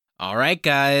All right,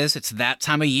 guys, it's that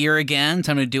time of year again.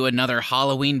 Time to do another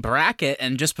Halloween bracket.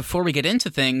 And just before we get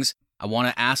into things, I want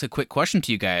to ask a quick question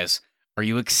to you guys. Are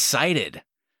you excited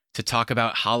to talk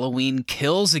about Halloween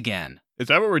Kills again? Is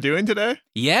that what we're doing today?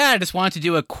 Yeah, I just wanted to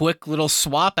do a quick little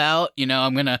swap out.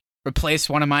 I'm going to replace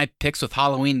one of my picks with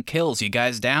Halloween Kills. You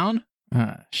guys down?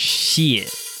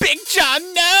 Shit. Big John,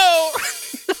 no!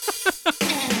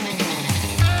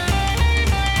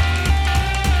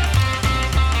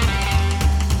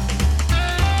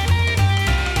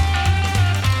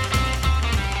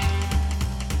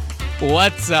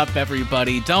 What's up,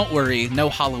 everybody? Don't worry, no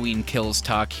Halloween Kills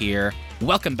talk here.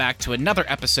 Welcome back to another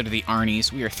episode of the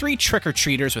Arnies. We are three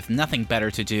trick-or-treaters with nothing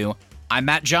better to do. I'm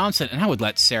Matt Johnson, and I would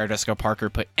let Sarah Jessica Parker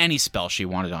put any spell she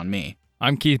wanted on me.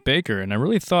 I'm Keith Baker, and I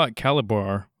really thought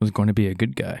Calabar was going to be a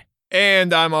good guy.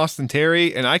 And I'm Austin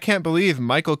Terry, and I can't believe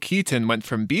Michael Keaton went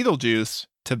from Beetlejuice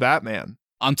to Batman.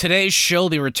 On today's show, we'll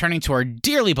be returning to our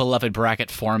dearly beloved bracket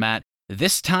format,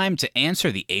 this time to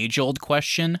answer the age-old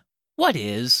question, what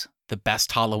is the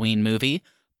best Halloween movie?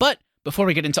 But before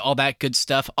we get into all that good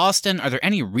stuff, Austin, are there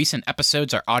any recent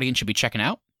episodes our audience should be checking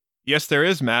out? Yes, there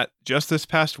is, Matt. Just this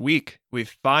past week, we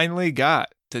finally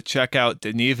got to check out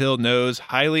Denis Villeneuve's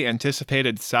highly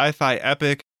anticipated sci-fi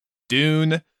epic,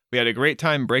 Dune. We had a great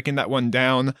time breaking that one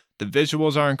down. The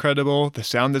visuals are incredible. The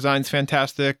sound design's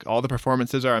fantastic. All the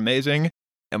performances are amazing.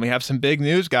 And we have some big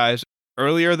news, guys.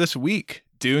 Earlier this week,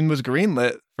 Dune was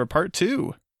greenlit for part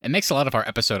 2. It makes a lot of our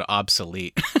episode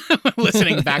obsolete.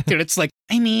 Listening back to it, it's like,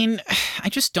 I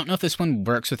just don't know if this one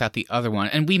works without the other one,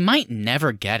 and we might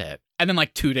never get it. And then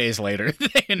 2 days later,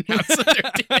 they announce that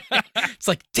they're doing it. It's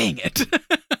like, dang it.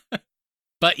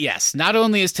 But yes, not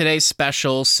only is today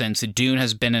special since Dune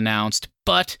has been announced,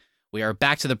 but we are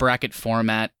back to the bracket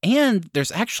format, and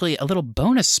there's actually a little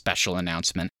bonus special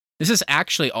announcement. This is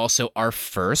actually also our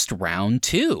first round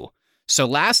 2. So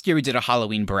last year we did a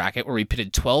Halloween bracket where we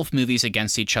pitted 12 movies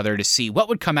against each other to see what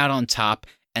would come out on top,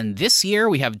 and this year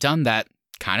we have done that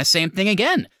kind of same thing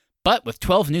again, but with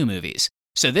 12 new movies.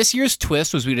 So this year's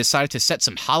twist was we decided to set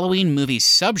some Halloween movie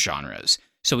subgenres.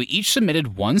 So we each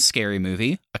submitted one scary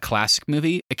movie, a classic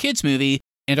movie, a kids movie,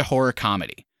 and a horror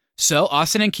comedy. So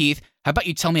Austin and Keith, how about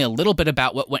you tell me a little bit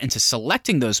about what went into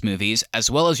selecting those movies, as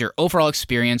well as your overall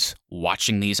experience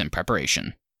watching these in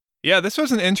preparation? Yeah, this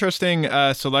was an interesting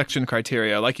selection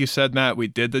criteria. Like you said, Matt, we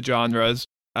did the genres.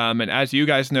 And as you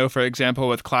guys know, for example,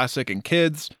 with classic and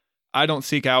kids, I don't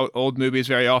seek out old movies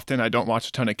very often. I don't watch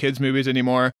a ton of kids movies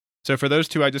anymore. So for those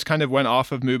two, I just kind of went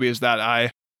off of movies that I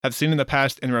have seen in the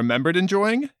past and remembered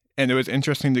enjoying. And it was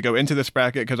interesting to go into this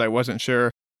bracket because I wasn't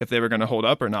sure if they were going to hold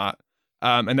up or not.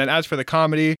 And then as for the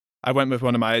comedy, I went with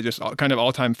one of my just kind of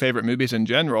all-time favorite movies in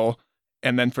general.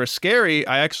 And then for scary,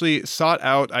 I actually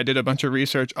I did a bunch of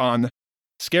research on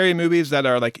scary movies that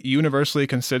are universally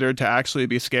considered to actually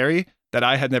be scary that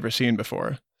I had never seen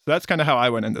before. So that's kind of how I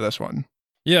went into this one.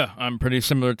 Yeah, I'm pretty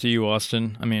similar to you,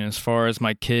 Austin. As far as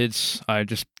my kids, I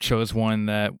just chose one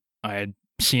that I had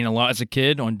seen a lot as a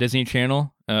kid on Disney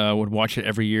Channel. Would watch it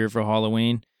every year for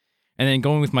Halloween. And then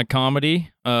going with my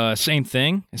comedy, same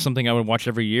thing. It's something I would watch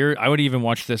every year. I would even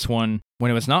watch this one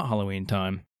when it was not Halloween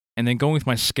time. And then going with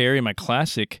my scary and my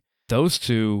classic, those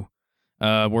two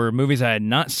were movies I had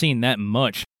not seen that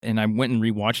much. And I went and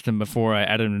rewatched them before I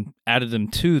added them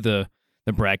to the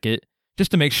bracket, just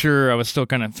to make sure I was still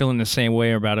kind of feeling the same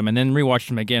way about them. And then rewatched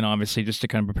them again, obviously, just to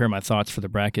kind of prepare my thoughts for the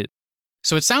bracket.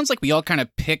 So it sounds like we all kind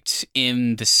of picked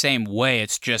in the same way.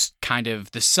 It's just kind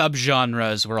of the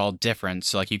subgenres were all different.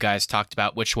 So you guys talked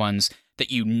about which ones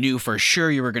that you knew for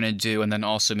sure you were going to do, and then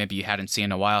also maybe you hadn't seen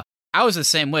in a while. I was the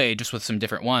same way, just with some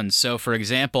different ones. So for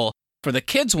example, for the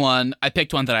kids one, I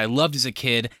picked one that I loved as a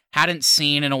kid, hadn't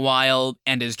seen in a while,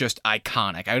 and is just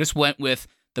iconic. I just went with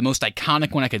the most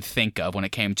iconic one I could think of when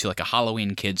it came to a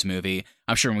Halloween kids movie.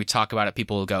 I'm sure when we talk about it,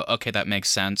 people will go, okay, that makes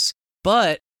sense.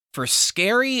 But for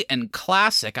scary and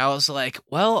classic, I was like,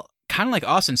 well, kind of like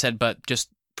Austin said, but just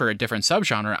for a different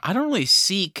subgenre, I don't really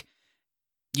seek,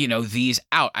 these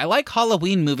out. I like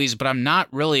Halloween movies, but I'm not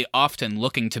really often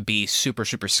looking to be super,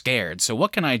 super scared. So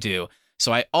what can I do?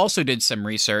 So I also did some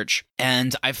research,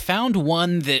 and I found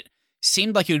one that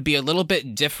seemed like it would be a little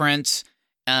bit different,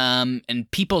 and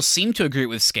people seem to agree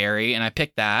with scary, and I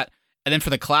picked that. And then for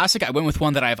the classic, I went with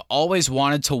one that I've always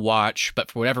wanted to watch,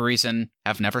 but for whatever reason,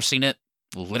 have never seen it,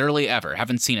 literally ever.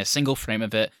 Haven't seen a single frame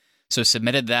of it, so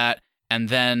submitted that. And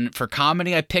then for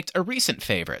comedy, I picked a recent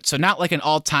favorite. So not like an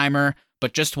all-timer,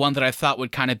 but just one that I thought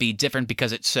would kind of be different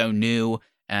because it's so new.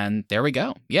 And there we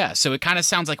go. Yeah, so it kind of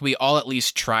sounds like we all at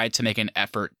least tried to make an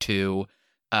effort to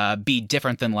be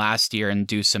different than last year and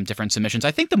do some different submissions.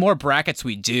 I think the more brackets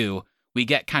we do, we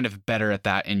get kind of better at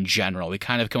that in general. We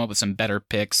kind of come up with some better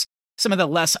picks. Some of the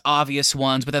less obvious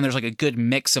ones, but then there's like a good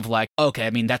mix of like, okay, I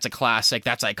mean, that's a classic,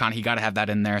 that's iconic, you got to have that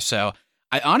in there. So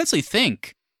I honestly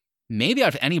think maybe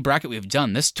out of any bracket we've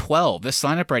done, this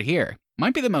lineup right here,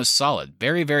 might be the most solid.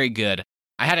 Very, very good.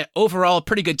 I had an overall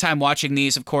pretty good time watching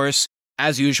these, of course.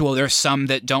 As usual, there's some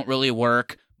that don't really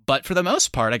work, but for the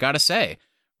most part, I gotta say,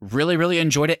 really, really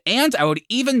enjoyed it. And I would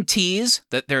even tease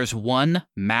that there's one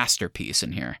masterpiece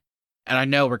in here. And I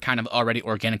know we're kind of already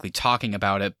organically talking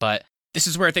about it, but this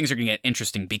is where things are going to get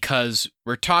interesting because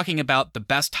we're talking about the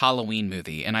best Halloween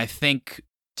movie. And I think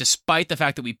despite the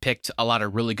fact that we picked a lot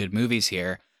of really good movies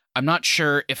here, I'm not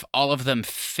sure if all of them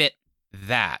fit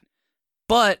that.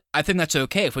 But I think that's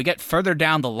okay. If we get further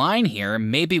down the line here,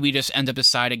 maybe we just end up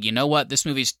deciding, you know what, this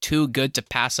movie's too good to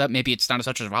pass up. Maybe it's not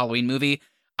such a Halloween movie.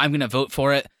 I'm going to vote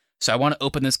for it. So I want to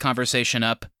open this conversation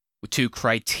up to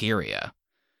criteria.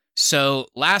 So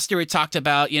last year we talked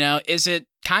about, is it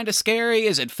kind of scary?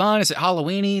 Is it fun? Is it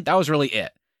Halloween-y? That was really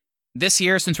it. This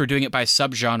year, since we're doing it by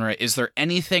subgenre, is there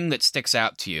anything that sticks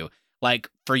out to you? Like,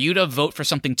 for you to vote for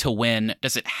something to win,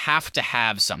 does it have to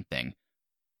have something?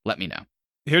 Let me know.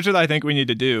 Here's what I think we need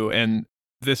to do, and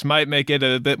this might make it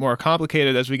a bit more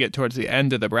complicated as we get towards the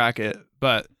end of the bracket,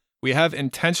 but we have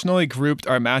intentionally grouped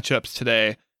our matchups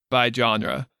today by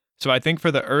genre. So I think for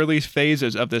the early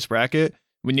phases of this bracket,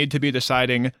 we need to be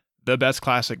deciding the best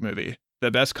classic movie,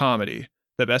 the best comedy,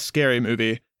 the best scary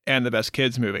movie, and the best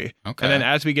kids movie. Okay. And then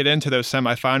as we get into those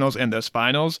semifinals and those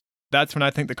finals, that's when I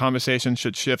think the conversation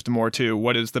should shift more to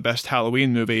what is the best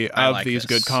Halloween movie of these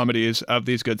good comedies, of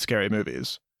these good scary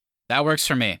movies. That works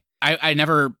for me. I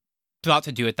never thought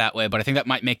to do it that way, but I think that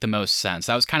might make the most sense.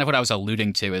 That was kind of what I was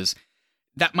alluding to, is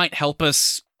that might help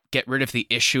us get rid of the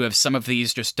issue of some of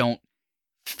these just don't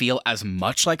feel as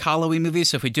much like Halloween movies.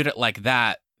 So if we did it like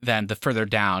that, then the further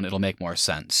down, it'll make more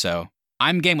sense. So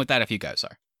I'm game with that if you guys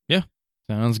are. Yeah,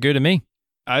 sounds good to me.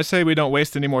 I say we don't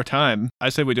waste any more time. I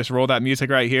say we just roll that music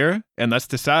right here, and let's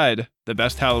decide the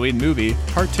best Halloween movie,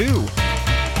 part 2.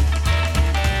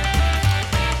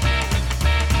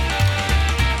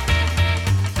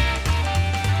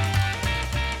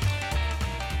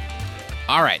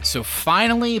 All right, so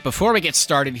finally, before we get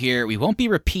started here, we won't be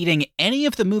repeating any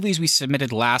of the movies we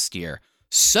submitted last year.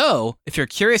 So, if you're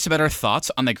curious about our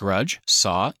thoughts on The Grudge,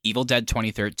 Saw, Evil Dead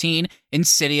 2013,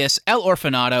 Insidious, El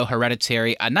Orfanato,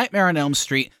 Hereditary, A Nightmare on Elm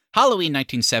Street, Halloween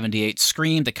 1978,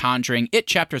 Scream, The Conjuring, It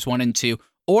Chapters 1 and 2,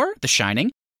 or The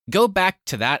Shining, go back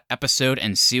to that episode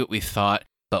and see what we thought.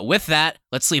 But with that,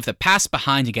 let's leave the past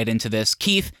behind and get into this.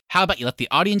 Keith, how about you let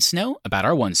the audience know about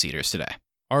our one-seaters today?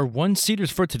 Our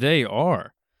one-seaters for today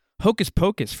are Hocus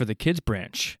Pocus for the kids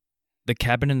branch, The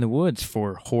Cabin in the Woods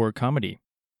for horror comedy,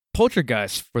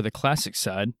 Poltergeist for the classic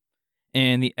side,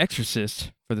 and The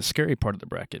Exorcist for the scary part of the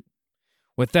bracket.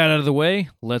 With that out of the way,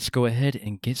 let's go ahead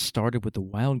and get started with the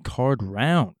wild card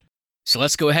round. So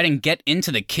let's go ahead and get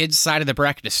into the kids' side of the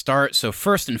bracket to start. So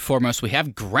first and foremost, we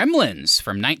have Gremlins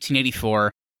from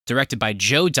 1984, directed by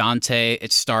Joe Dante.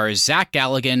 It stars Zach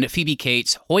Galligan, Phoebe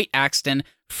Cates, Hoyt Axton,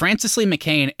 Francis Lee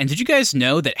McCain, and did you guys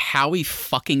know that Howie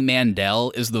fucking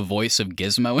Mandel is the voice of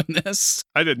Gizmo in this?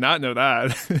 I did not know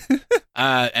that.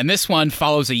 And this one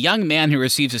follows a young man who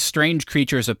receives a strange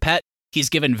creature as a pet. He's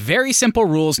given very simple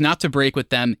rules not to break with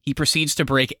them. He proceeds to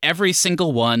break every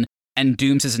single one and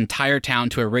dooms his entire town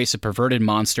to a race of perverted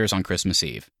monsters on Christmas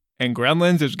Eve. And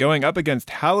Gremlins is going up against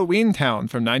Halloween Town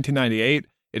from 1998.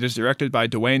 It is directed by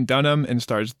Dwayne Dunham and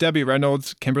stars Debbie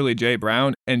Reynolds, Kimberly J.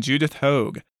 Brown, and Judith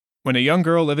Hoag. When a young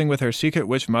girl living with her secret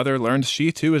witch mother learns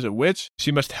she too is a witch,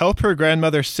 she must help her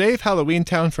grandmother save Halloween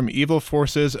Town from evil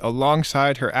forces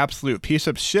alongside her absolute piece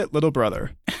of shit little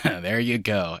brother. There you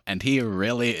go. And he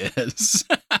really is.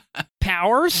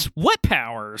 Powers? What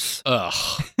powers?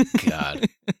 Ugh, God.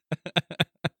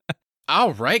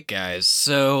 All right, guys.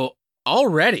 So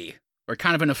already we're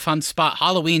kind of in a fun spot.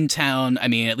 Halloween Town, I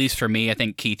mean, at least for me, I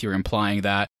think, Keith, you're implying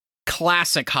that.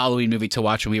 Classic Halloween movie to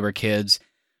watch when we were kids.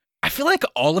 I feel like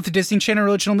all of the Disney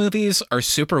Channel original movies are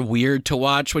super weird to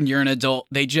watch when you're an adult.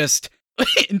 They just,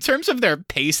 in terms of their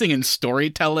pacing and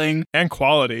storytelling. And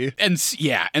quality. And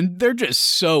they're just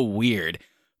so weird.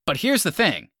 But here's the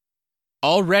thing.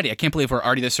 Already, I can't believe we're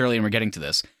already this early and we're getting to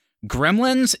this.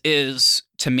 Gremlins is,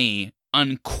 to me,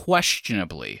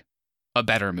 unquestionably a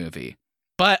better movie.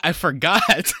 But I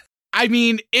forgot. I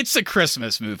mean, it's a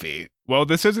Christmas movie. Well,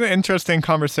 this is an interesting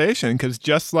conversation because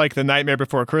just like The Nightmare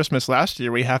Before Christmas last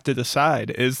year, we have to decide,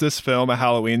 is this film a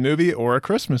Halloween movie or a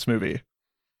Christmas movie?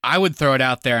 I would throw it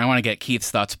out there. I want to get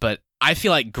Keith's thoughts, but I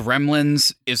feel like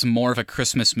Gremlins is more of a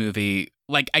Christmas movie.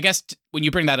 Like, I guess when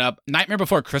you bring that up, Nightmare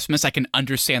Before Christmas, I can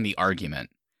understand the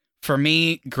argument For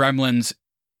me, Gremlins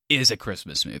is a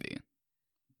Christmas movie.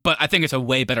 But I think it's a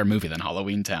way better movie than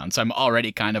Halloween Town. So I'm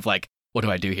already kind of like, what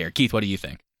do I do here? Keith, what do you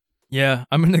think? Yeah,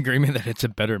 I'm in agreement that it's a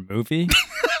better movie.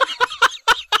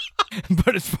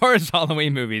 But as far as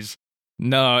Halloween movies,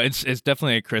 no, it's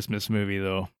definitely a Christmas movie,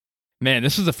 though. Man,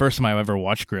 this is the first time I ever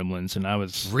watched Gremlins, and I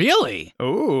was... Really?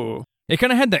 Ooh. It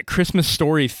kind of had that Christmas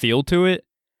Story feel to it,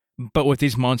 but with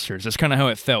these monsters. That's kind of how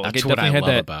it felt. That's it what I had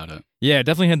love about it. Yeah, it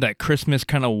definitely had that Christmas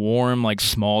kind of warm, like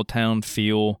small town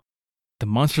feel. The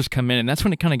monsters come in, and that's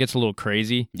when it kind of gets a little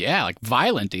crazy. Yeah, like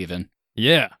violent even.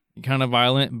 Yeah, kind of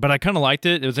violent, but I kind of liked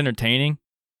it. It was entertaining.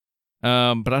 But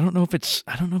I don't know if it's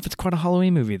quite a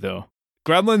Halloween movie though.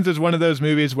 Gremlins is one of those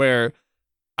movies where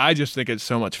I just think it's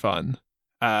so much fun.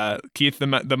 Keith,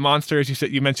 the monsters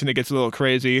you mentioned, it gets a little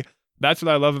crazy. That's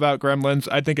what I love about Gremlins.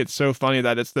 I think it's so funny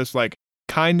that it's this like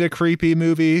kind of creepy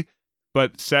movie,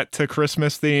 but set to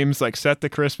Christmas themes, like set to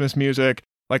Christmas music,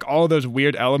 like all those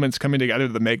weird elements coming together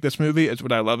to make this movie is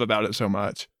what I love about it so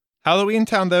much. Halloween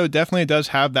Town, though, definitely does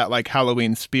have that like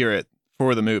Halloween spirit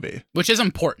for the movie. Which is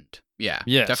important. Yeah,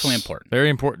 yes, definitely important. Very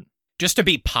important. Just to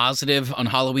be positive on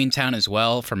Halloween Town as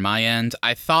well, from my end,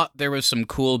 I thought there was some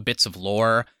cool bits of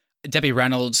lore. Debbie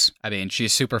Reynolds, I mean,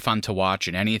 she's super fun to watch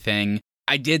in anything.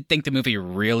 I did think the movie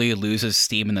really loses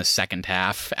steam in the second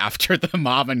half after the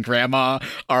mom and grandma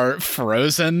are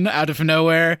frozen out of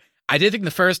nowhere. I did think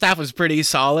the first half was pretty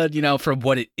solid, you know, for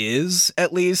what it is,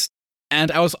 at least.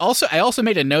 And I also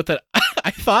made a note that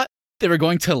I thought they were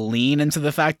going to lean into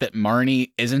the fact that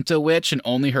Marnie isn't a witch and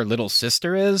only her little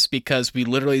sister is, because we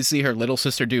literally see her little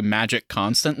sister do magic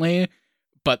constantly,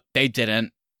 but they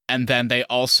didn't. And then they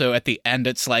also, at the end,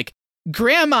 it's like,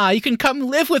 Grandma, you can come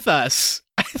live with us.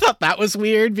 I thought that was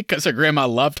weird because her grandma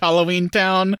loved Halloween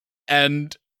Town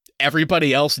and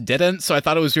everybody else didn't. So I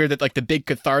thought it was weird that like the big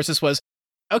catharsis was,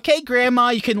 okay, Grandma,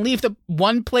 you can leave the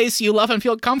one place you love and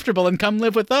feel comfortable and come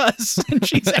live with us. And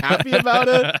she's happy about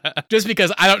it. Just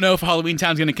because I don't know if Halloween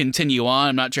Town's going to continue on.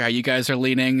 I'm not sure how you guys are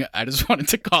leaning. I just wanted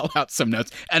to call out some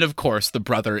notes. And of course, the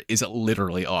brother is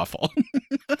literally awful.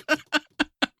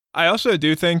 I also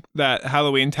do think that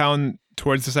Halloween Town,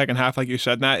 towards the second half, like you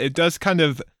said, Nat, it does kind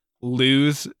of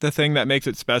lose the thing that makes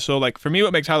it special. Like, for me,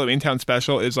 what makes Halloween Town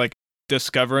special is, like,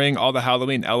 discovering all the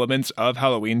Halloween elements of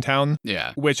Halloween Town.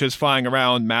 Yeah. Which is flying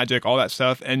around, magic, all that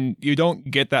stuff. And you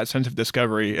don't get that sense of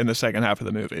discovery in the second half of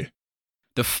the movie.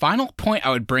 The final point I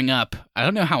would bring up, I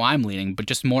don't know how I'm leaning, but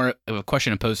just more of a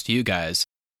question to pose to you guys.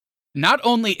 Not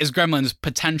only is Gremlins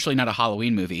potentially not a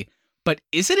Halloween movie, but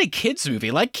is it a kids movie?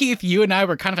 Like Keith, you and I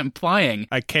were kind of implying.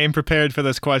 I came prepared for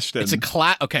this question. It's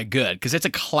okay, good, because it's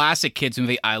a classic kids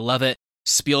movie. I love it.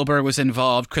 Spielberg was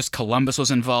involved. Chris Columbus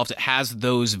was involved. It has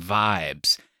those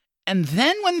vibes. And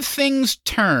then when things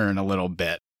turn a little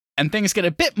bit, and things get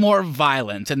a bit more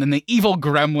violent, and then the evil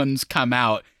gremlins come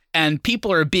out, and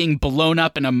people are being blown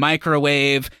up in a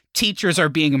microwave, teachers are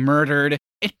being murdered,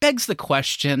 it begs the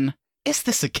question, is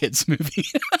this a kids movie?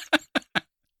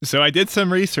 So I did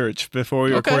some research before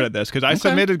we recorded this, because I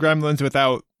submitted Gremlins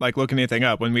without like looking anything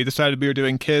up. When we decided we were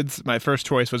doing kids, my first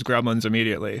choice was Gremlins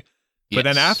immediately. But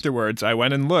then afterwards, I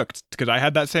went and looked, because I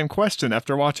had that same question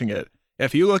after watching it.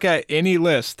 If you look at any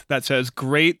list that says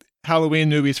great Halloween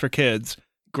movies for kids,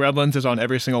 Gremlins is on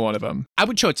every single one of them. I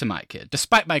would show it to my kid.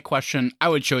 Despite my question, I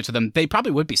would show it to them. They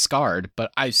probably would be scarred,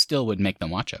 but I still would make them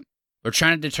watch it. We're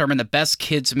trying to determine the best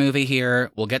kids movie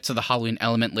here. We'll get to the Halloween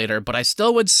element later, but I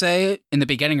still would say in the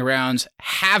beginning rounds,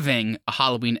 having a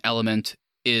Halloween element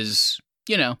is,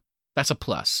 you know, that's a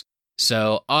plus.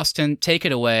 So, Austin, take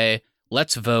it away.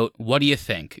 Let's vote. What do you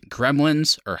think?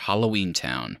 Gremlins or Halloween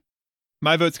Town?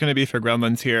 My vote's going to be for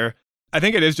Gremlins here. I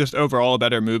think it is just overall a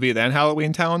better movie than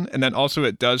Halloween Town, and then also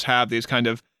it does have these kind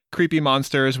of creepy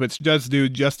monsters, which does do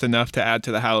just enough to add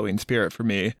to the Halloween spirit for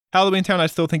me. Halloween Town, I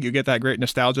still think you get that great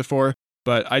nostalgia for,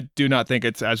 but I do not think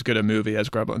it's as good a movie as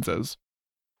Gremlins is.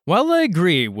 While I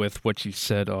agree with what you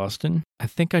said, Austin, I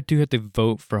think I do have to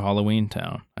vote for Halloween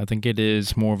Town. I think it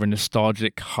is more of a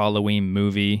nostalgic Halloween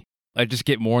movie. I just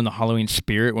get more in the Halloween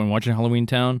spirit when watching Halloween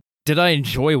Town. Did I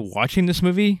enjoy watching this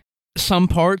movie? Some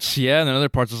parts, yeah, and then other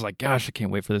parts I was like, gosh, I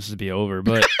can't wait for this to be over.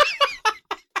 But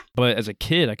but as a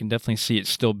kid, I can definitely see it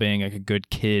still being like a good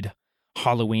kid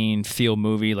Halloween feel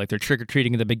movie. Like they're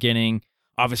trick-or-treating at the beginning.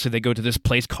 Obviously, they go to this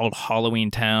place called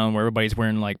Halloween Town where everybody's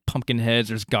wearing like pumpkin heads.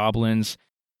 There's goblins.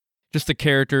 Just the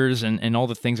characters and all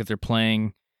the things that they're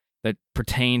playing that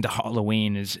pertain to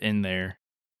Halloween is in there.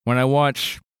 When I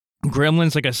watch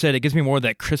Gremlins, like I said, it gives me more of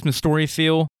that Christmas Story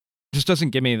feel. It just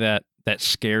doesn't give me that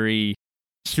scary,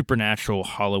 supernatural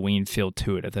Halloween feel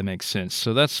to it, if that makes sense.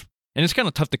 And it's kind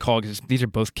of tough to call because these are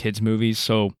both kids' movies.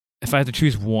 So if I have to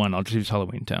choose one, I'll choose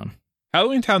Halloween Town.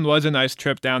 Halloween Town was a nice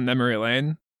trip down memory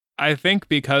lane. I think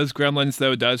because Gremlins,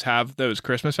 though, does have those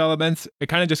Christmas elements, it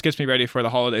kind of just gets me ready for the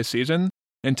holiday season.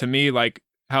 And to me, like,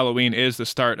 Halloween is the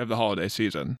start of the holiday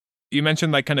season. You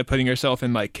mentioned, like, kind of putting yourself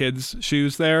in, like, kids'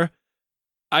 shoes there.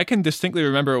 I can distinctly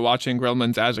remember watching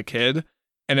Gremlins as a kid,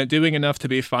 and it doing enough to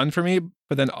be fun for me,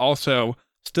 but then also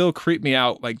still creep me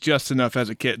out, like, just enough as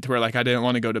a kid to where, like, I didn't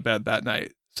want to go to bed that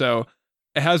night. So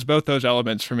it has both those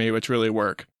elements for me, which really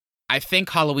work. I think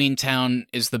Halloween Town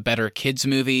is the better kids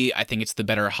movie. I think it's the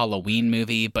better Halloween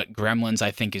movie, but Gremlins,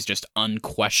 I think, is just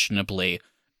unquestionably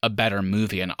a better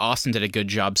movie. And Austin did a good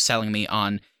job selling me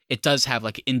on it does have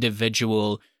like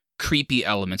individual creepy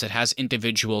elements. It has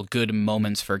individual good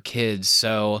moments for kids.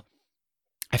 So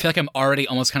I feel like I'm already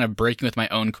almost kind of breaking with my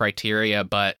own criteria,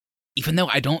 but even though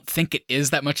I don't think it is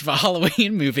that much of a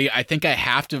Halloween movie, I think I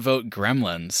have to vote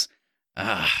Gremlins.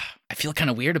 I feel kind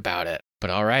of weird about it. But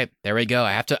all right, there we go.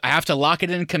 I have to lock it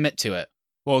in and commit to it.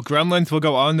 Well, Gremlins will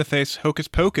go on to face Hocus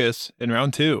Pocus in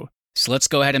round 2. So let's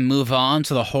go ahead and move on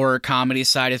to the horror comedy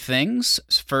side of things.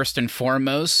 First and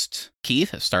foremost,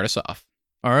 Keith, start us off.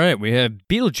 All right, we have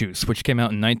Beetlejuice, which came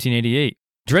out in 1988.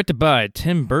 Directed by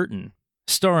Tim Burton.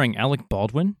 Starring Alec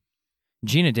Baldwin,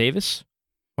 Gina Davis,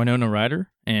 Winona Ryder,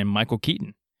 and Michael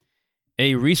Keaton.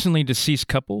 A recently deceased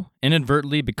couple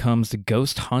inadvertently becomes the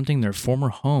ghost haunting their former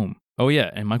home. Oh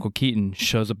yeah, and Michael Keaton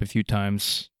shows up a few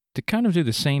times to kind of do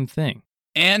the same thing.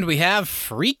 And we have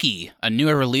Freaky, a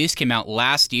newer release, came out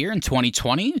last year in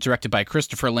 2020, directed by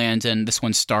Christopher Landon. This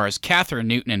one stars Katherine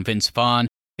Newton and Vince Vaughn.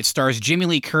 It stars Jamie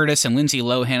Lee Curtis and Lindsay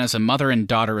Lohan as a mother and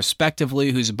daughter,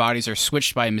 respectively, whose bodies are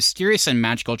switched by a mysterious and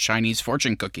magical Chinese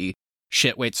fortune cookie.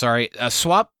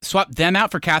 Swap them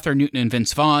out for Katherine Newton and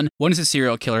Vince Vaughn. One is a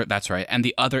serial killer, that's right, and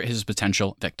the other is his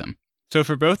potential victim. So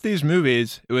for both these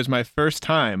movies, it was my first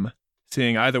time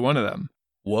seeing either one of them.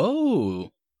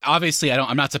 Whoa. Obviously,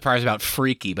 I'm not surprised about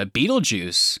Freaky, but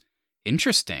Beetlejuice,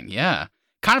 interesting, yeah.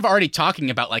 Kind of already talking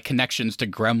about like connections to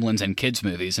Gremlins and kids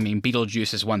movies. I mean,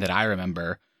 Beetlejuice is one that I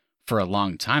remember for a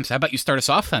long time. So how about you start us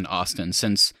off then, Austin,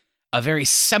 since a very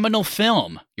seminal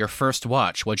film, your first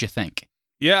watch. What'd you think?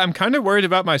 Yeah, I'm kind of worried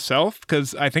about myself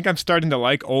because I think I'm starting to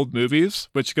like old movies,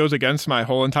 which goes against my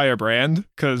whole entire brand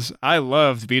because I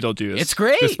loved Beetlejuice. It's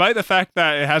great. Despite the fact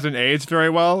that it hasn't aged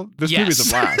very well, this movie's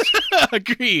a blast.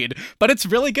 Agreed. But it's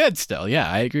really good still.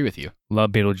 Yeah, I agree with you. Love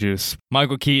Beetlejuice.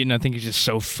 Michael Keaton, I think he's just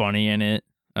so funny in it.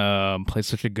 Plays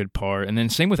such a good part. And then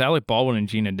same with Alec Baldwin and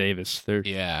Gina Davis.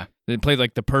 They played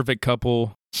like the perfect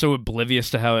couple, so oblivious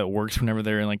to how it works whenever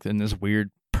they're in this weird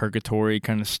purgatory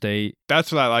kind of state.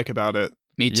 That's what I like about it.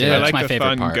 Me too. Yeah, I That's like my the favorite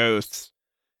fun part. ghosts.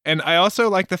 And I also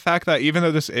like the fact that even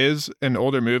though this is an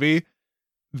older movie,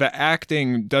 the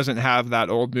acting doesn't have that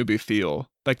old movie feel.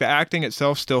 Like the acting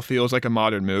itself still feels like a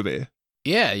modern movie.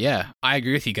 Yeah. I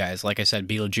agree with you guys. Like I said,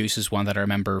 Beetlejuice is one that I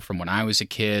remember from when I was a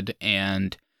kid,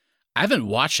 and I haven't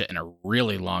watched it in a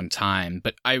really long time,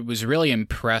 but I was really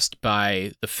impressed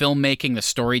by the filmmaking, the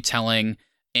storytelling,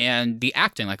 and the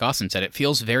acting. Like Austin said, it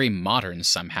feels very modern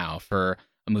somehow for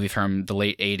a movie from the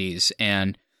late 80s,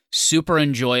 and super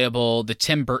enjoyable. The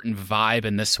Tim Burton vibe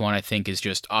in this one, I think, is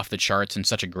just off the charts in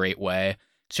such a great way.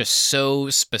 It's just so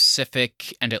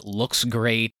specific, and it looks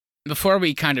great. Before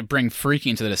we kind of bring Freaky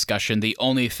into the discussion, the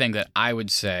only thing that I would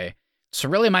say, so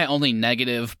really my only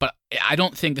negative, but I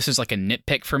don't think this is like a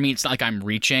nitpick for me. It's not like I'm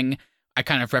reaching. I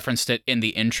kind of referenced it in the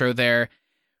intro there.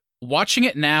 Watching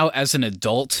it now as an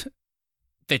adult,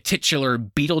 the titular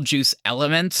Beetlejuice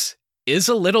element is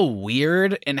a little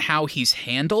weird in how he's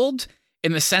handled,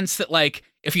 in the sense that, like,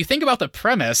 if you think about the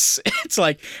premise, it's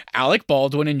like Alec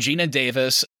Baldwin and Gina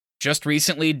Davis just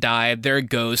recently died. They're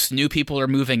ghosts. New people are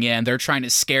moving in. They're trying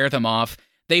to scare them off.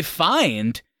 They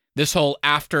find this whole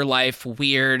afterlife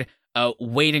weird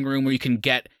waiting room where you can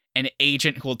get an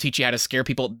agent who will teach you how to scare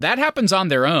people. That happens on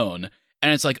their own.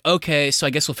 And it's like, okay, so I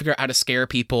guess we'll figure out how to scare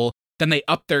people. Then they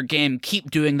up their game, keep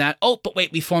doing that. Oh, but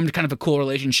wait, we formed kind of a cool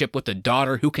relationship with the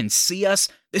daughter who can see us.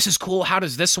 This is cool. How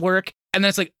does this work? And then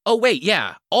it's like, oh, wait,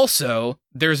 yeah. Also,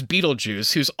 there's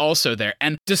Beetlejuice, who's also there.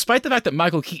 And despite the fact that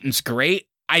Michael Keaton's great,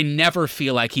 I never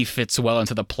feel like he fits well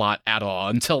into the plot at all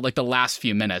until like the last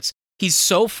few minutes. He's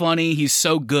so funny. He's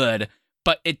so good.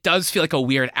 But it does feel like a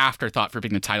weird afterthought for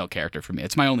being the title character for me.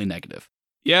 It's my only negative.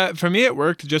 Yeah, for me it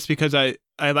worked just because I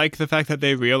like the fact that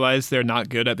they realize they're not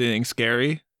good at being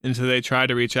scary. And so they try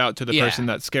to reach out to the person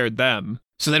that scared them.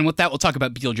 So then with that, we'll talk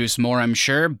about Beetlejuice more, I'm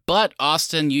sure. But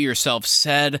Austin, you yourself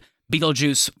said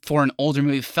Beetlejuice for an older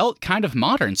movie felt kind of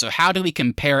modern. So how do we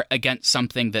compare against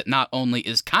something that not only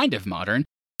is kind of modern,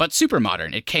 but super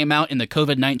modern? It came out in the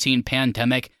COVID-19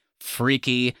 pandemic.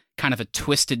 Freaky kind of a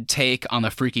twisted take on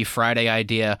the Freaky Friday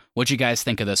idea. What'd you guys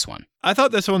think of this one? I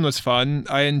thought this one was fun.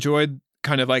 I enjoyed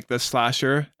kind of like the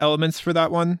slasher elements for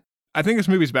that one. I think this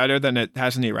movie's better than it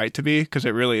has any right to be because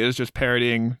it really is just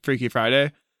parodying Freaky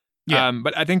Friday. Yeah.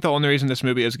 But I think the only reason this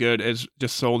movie is good is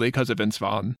just solely because of Vince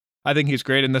Vaughn. I think he's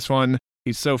great in this one.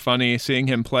 He's so funny. Seeing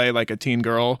him play like a teen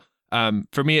girl,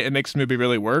 for me, it makes the movie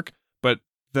really work. But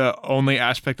the only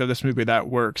aspect of this movie that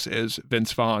works is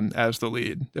Vince Vaughn as the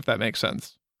lead, if that makes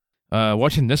sense.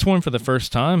 Watching this one for the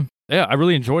first time, yeah, I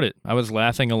really enjoyed it. I was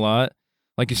laughing a lot.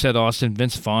 Like you said, Austin,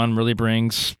 Vince Vaughn really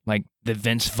brings like the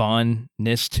Vince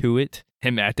Vaughn-ness to it.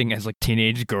 Him acting as like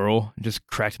teenage girl just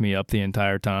cracked me up the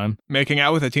entire time. Making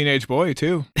out with a teenage boy,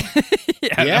 too.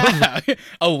 Yeah.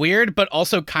 A weird, but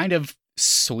also kind of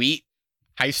sweet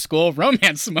high school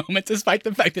romance moment, despite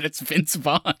the fact that it's Vince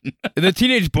Vaughn. The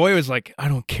teenage boy was like, I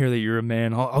don't care that you're a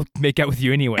man. I'll make out with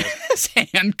you anyway. His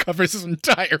hand covers his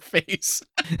entire face.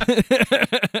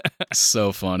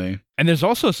 So funny. And there's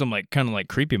also some like kind of like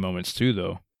creepy moments too,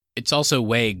 though. It's also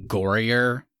way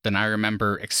gorier than I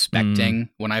remember expecting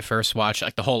when I first watched.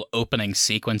 Like the whole opening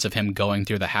sequence of him going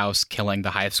through the house, killing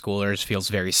the high schoolers feels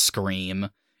very Scream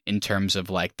in terms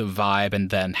of like the vibe and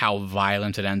then how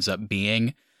violent it ends up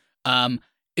being.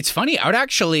 It's funny, I would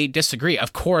actually disagree.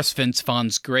 Of course, Vince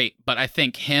Vaughn's great, but I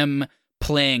think him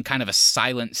playing kind of a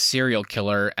silent serial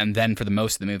killer and then for the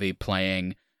most of the movie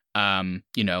playing, a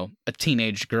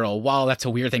teenage girl, while that's a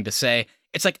weird thing to say,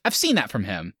 it's like, I've seen that from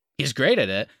him. He's great at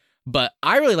it. But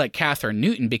I really like Catherine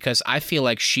Newton because I feel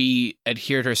like she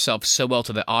adhered herself so well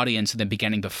to the audience in the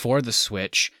beginning before the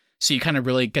switch. So you kind of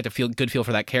really get to good feel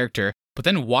for that character. But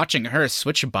then watching her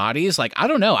switch bodies, like, I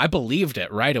don't know, I believed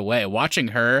it right away. Watching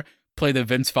her play the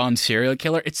Vince Vaughn serial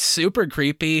killer, it's super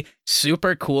creepy,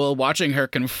 super cool. Watching her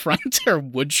confront her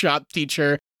woodshop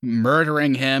teacher,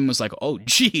 murdering him was like, oh,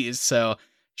 geez. So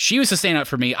she was the standout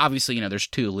for me. Obviously, there's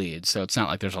two leads, so it's not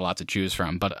like there's a lot to choose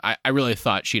from. But I really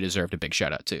thought she deserved a big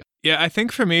shout out, too. Yeah, I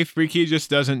think for me, Freaky just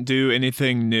doesn't do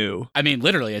anything new. I mean,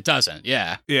 literally, it doesn't.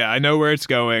 Yeah. Yeah, I know where it's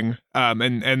going.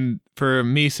 And for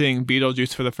me seeing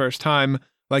Beetlejuice for the first time,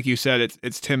 like you said,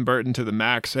 it's Tim Burton to the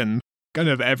max, and kind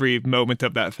of every moment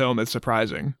of that film is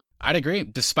surprising. I'd agree.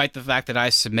 Despite the fact that I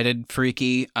submitted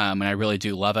Freaky, and I really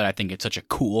do love it, I think it's such a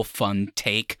cool, fun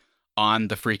take on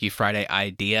the Freaky Friday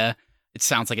idea. It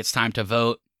sounds like it's time to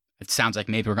vote. It sounds like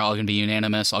maybe we're all going to be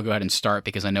unanimous. I'll go ahead and start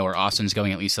because I know where Austin's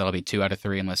going. At least that'll be 2 out of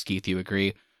 3, unless, Keith, you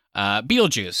agree.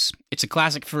 Beetlejuice. It's a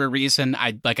classic for a reason.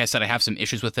 Like I said, I have some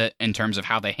issues with it in terms of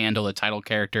how they handle the title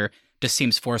character. Just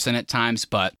seems forced in at times,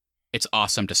 but it's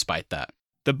awesome despite that.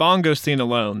 The bongo scene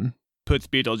alone puts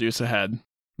Beetlejuice ahead.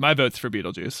 My vote's for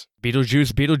Beetlejuice.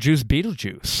 Beetlejuice, Beetlejuice,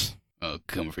 Beetlejuice. Oh,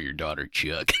 come for your daughter,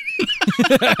 Chuck.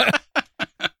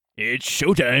 It's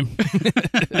showtime.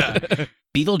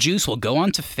 Beetlejuice will go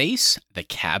on to face The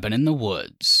Cabin in the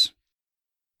Woods.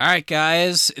 All right,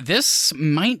 guys, this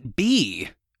might be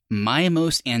my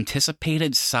most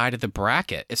anticipated side of the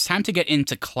bracket. It's time to get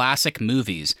into classic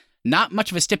movies. Not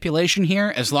much of a stipulation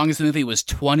here. As long as the movie was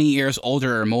 20 years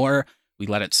older or more, we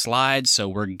let it slide, so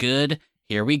we're good.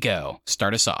 Here we go.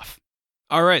 Start us off.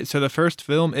 All right, so the first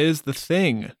film is The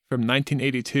Thing from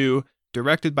 1982,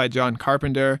 directed by John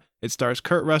Carpenter. It stars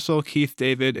Kurt Russell, Keith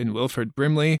David, and Wilford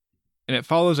Brimley, and it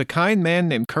follows a kind man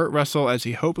named Kurt Russell as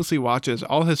he hopelessly watches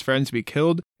all his friends be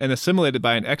killed and assimilated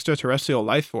by an extraterrestrial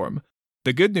life form.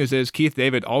 The good news is Keith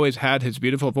David always had his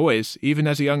beautiful voice, even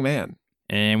as a young man.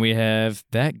 And we have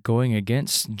that going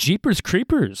against Jeepers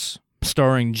Creepers,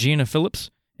 starring Gina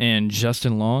Phillips and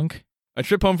Justin Long. A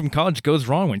trip home from college goes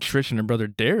wrong when Trish and her brother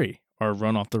Derry are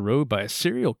run off the road by a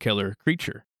serial killer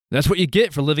creature. That's what you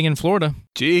get for living in Florida.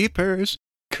 Jeepers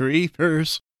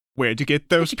Creepers. Where'd you get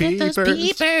those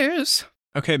peepers?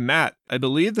 Okay, Matt, I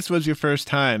believe this was your first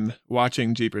time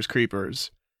watching Jeepers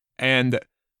Creepers. And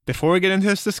before we get into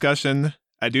this discussion,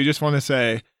 I do just want to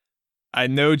say, I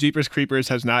know Jeepers Creepers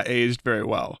has not aged very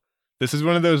well. This is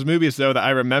one of those movies, though, that I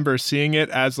remember seeing it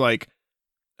as like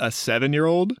a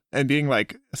 7-year-old and being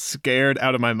like scared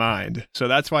out of my mind. So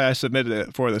that's why I submitted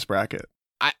it for this bracket.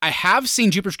 I have seen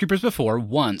Jeepers Creepers before,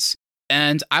 once.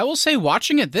 And I will say,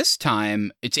 watching it this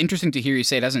time, it's interesting to hear you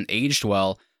say it hasn't aged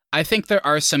well. I think there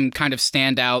are some kind of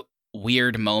standout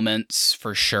weird moments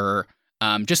for sure.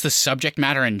 Just the subject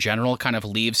matter in general kind of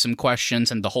leaves some questions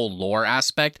and the whole lore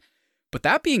aspect. But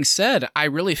that being said, I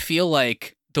really feel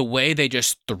like the way they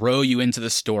just throw you into the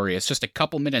story, it's just a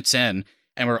couple minutes in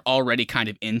and we're already kind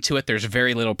of into it. There's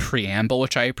very little preamble,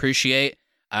 which I appreciate.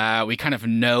 We kind of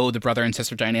know the brother and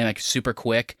sister dynamic super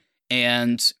quick,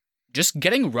 and just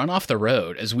getting run off the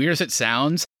road, as weird as it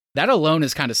sounds, that alone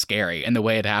is kind of scary in the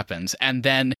way it happens. And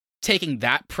then taking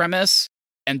that premise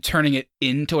and turning it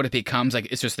into what it becomes.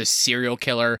 Like, it's just this serial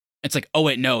killer. It's like, oh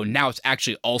wait, no, now it's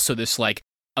actually also this like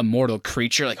immortal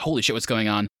creature. Like, holy shit, what's going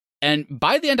on? And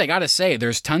by the end, I gotta say,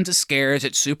 there's tons of scares.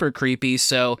 It's super creepy.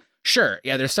 So sure,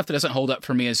 yeah, there's stuff that doesn't hold up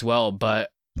for me as well. But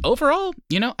overall,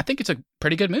 I think it's a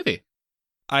pretty good movie.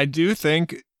 I do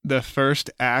think the first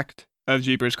act of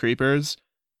Jeepers Creepers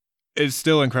is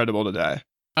still incredible today.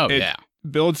 Oh, it yeah.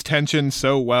 builds tension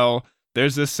so well.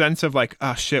 There's this sense of like,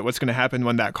 oh shit, what's going to happen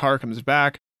when that car comes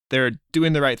back? They're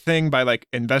doing the right thing by like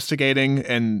investigating,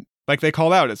 and like they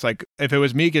call out, it's like, if it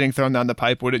was me getting thrown down the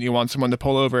pipe, wouldn't you want someone to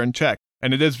pull over and check?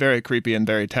 And it is very creepy and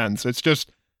very tense. It's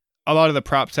just a lot of the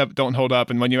props don't hold up,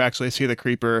 and when you actually see the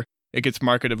creeper, it gets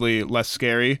markedly less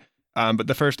scary. But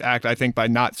the first act, I think, by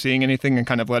not seeing anything and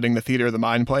kind of letting the theater of the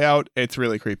mind play out, it's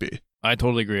really creepy. I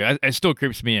totally agree. It still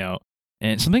creeps me out.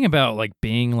 And something about like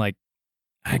being like,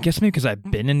 I guess maybe because I've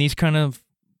been in these kind of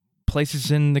places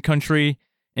in the country,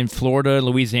 in Florida,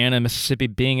 Louisiana, Mississippi,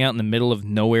 being out in the middle of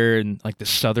nowhere and like the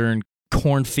southern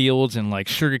cornfields and like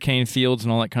sugarcane fields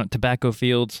and all that kind of tobacco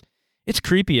fields. It's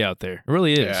creepy out there. It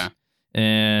really is. Yeah.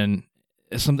 And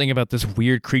something about this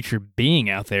weird creature being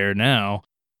out there now,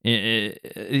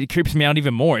 it creeps me out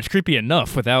even more. It's creepy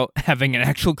enough without having an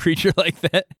actual creature like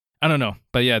that. I don't know.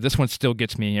 But yeah, this one still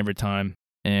gets me every time.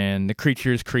 And the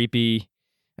creature is creepy.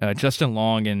 Justin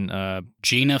Long and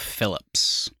Gina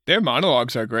Phillips. Their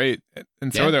monologues are great,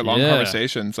 and so are their long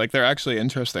conversations. Like, they're actually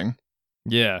interesting.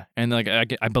 Yeah, and like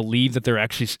I believe that they're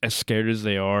actually as scared as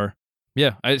they are.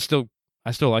 Yeah, I still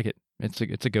like it.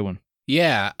 It's a good one.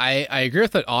 Yeah, I agree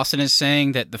with what Austin is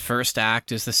saying, that the first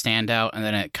act is the standout, and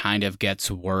then it kind of gets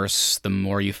worse the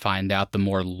more you find out, the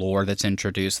more lore that's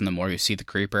introduced, and the more you see the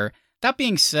creeper. That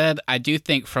being said, I do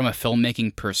think from a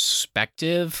filmmaking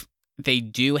perspective, they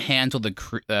do handle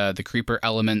the creeper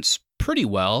elements pretty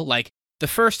well. Like, the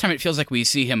first time it feels like we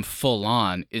see him full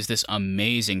on is this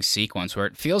amazing sequence where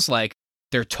it feels like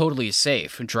they're totally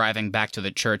safe driving back to the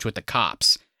church with the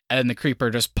cops, and then the creeper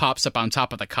just pops up on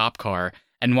top of the cop car,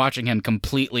 and watching him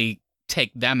completely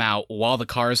take them out while the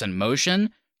car's in motion,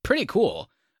 pretty cool.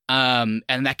 And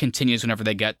that continues whenever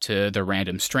they get to the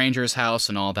random stranger's house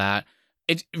and all that.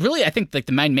 It really, I think, like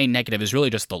the main negative is really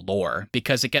just the lore,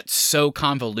 because it gets so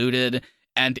convoluted,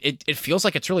 and it feels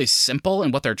like it's really simple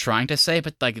in what they're trying to say,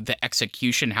 but like the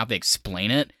execution, how they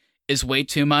explain it, is way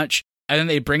too much. And then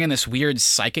they bring in this weird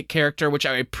psychic character, which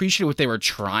I appreciate what they were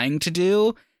trying to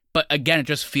do, but again, it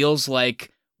just feels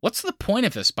like, what's the point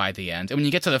of this by the end? And when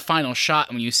you get to the final shot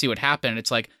and when you see what happened,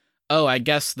 it's like, oh, I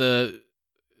guess the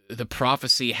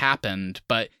prophecy happened,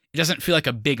 but it doesn't feel like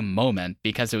a big moment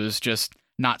because it was just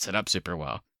not set up super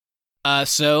well.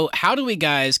 So how do we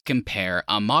guys compare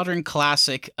a modern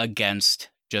classic against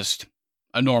just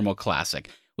a normal classic?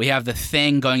 We have The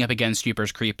Thing going up against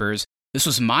Jeepers Creepers. This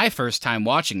was my first time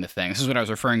watching The Thing. This is what I was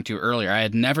referring to earlier. I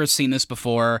had never seen this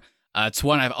before. It's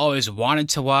one I've always wanted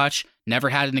to watch, never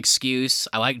had an excuse.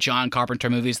 I like John Carpenter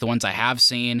movies, the ones I have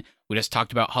seen. We just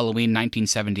talked about Halloween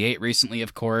 1978 recently,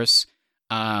 of course.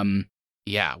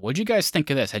 Yeah, what'd you guys think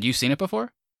of this? Had you seen it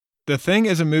before? The Thing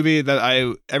is a movie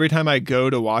that every time I go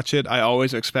to watch it, I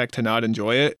always expect to not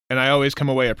enjoy it, and I always come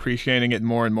away appreciating it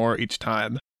more and more each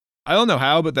time. I don't know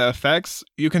how, but the effects,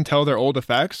 you can tell they're old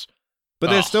effects, but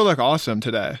they still look awesome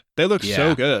today. They look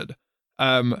so good.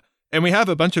 And we have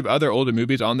a bunch of other older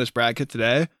movies on this bracket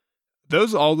today.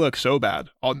 Those all look so bad.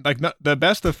 The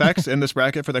best effects in this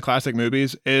bracket for the classic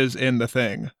movies is in The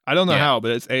Thing. I don't know how,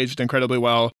 but it's aged incredibly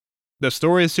well. The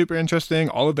story is super interesting.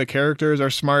 All of the characters are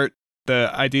smart.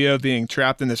 The idea of being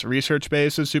trapped in this research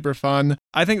base is super fun.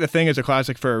 I think The Thing is a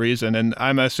classic for a reason, and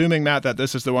I'm assuming, Matt, that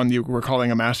this is the one you were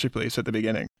calling a masterpiece at the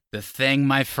beginning. The Thing,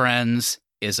 my friends,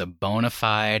 is a bona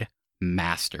fide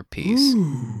masterpiece.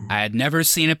 Ooh. I had never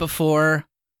seen it before.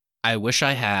 I wish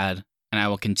I had, and I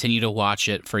will continue to watch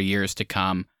it for years to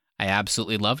come. I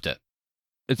absolutely loved it.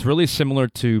 It's really similar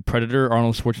to Predator,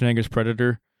 Arnold Schwarzenegger's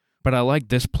Predator, but I like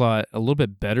this plot a little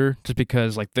bit better just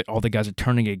because like all the guys are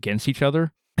turning against each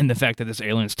other. And the fact that this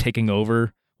alien is taking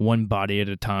over one body at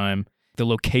a time. The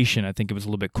location, I think it was a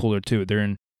little bit cooler too. They're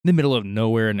in the middle of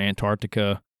nowhere in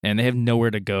Antarctica, and they have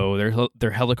nowhere to go.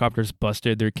 Their helicopter's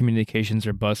busted. Their communications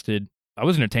are busted. I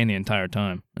was entertained the entire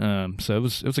time. So it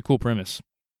was a cool premise.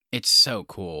 It's so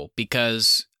cool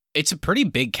because it's a pretty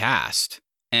big cast.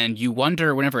 And you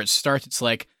wonder whenever it starts, it's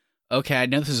like, okay, I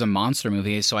know this is a monster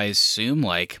movie, so I assume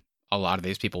like a lot of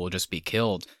these people will just be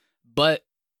killed.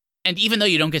 And even though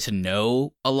you don't get to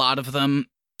know a lot of them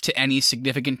to any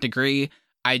significant degree,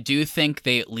 I do think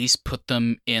they at least put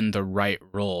them in the right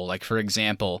role. Like, for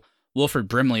example, Wilford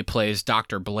Brimley plays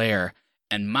Dr. Blair,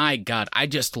 and my God, I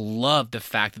just love the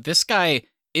fact that this guy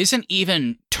isn't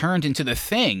even turned into the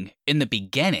Thing in the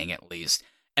beginning, at least.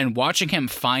 And watching him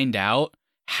find out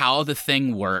how the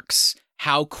Thing works,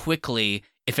 how quickly,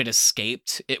 if it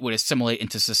escaped, it would assimilate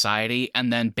into society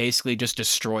and then basically just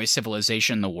destroy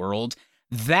civilization in the world,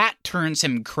 that turns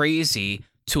him crazy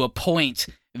to a point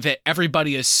that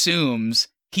everybody assumes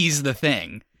he's the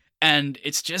Thing. And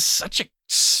it's just such a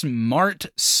smart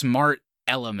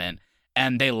element.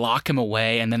 And they lock him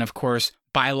away. And then, of course,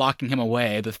 by locking him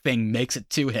away, the Thing makes it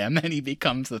to him and he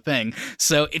becomes the Thing.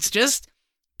 So it's just,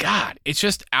 God, it's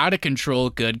just out of control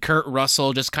good. Kurt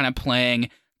Russell just kind of playing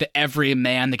the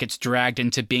everyman that gets dragged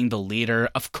into being the leader.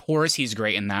 Of course, he's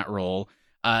great in that role.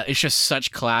 It's just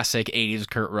such classic 80s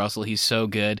Kurt Russell. He's so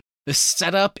good. The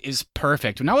setup is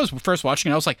perfect. When I was first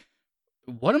watching it, I was like,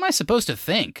 what am I supposed to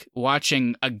think?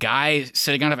 Watching a guy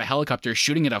sitting out of a helicopter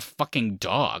shooting at a fucking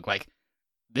dog. Like,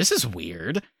 this is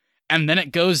weird. And then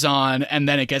it goes on, and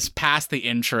then it gets past the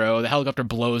intro. The helicopter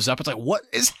blows up. It's like, what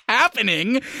is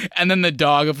happening? And then the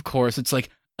dog, of course, it's like,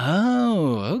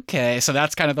 oh, okay. So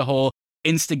that's kind of the whole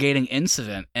instigating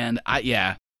incident. And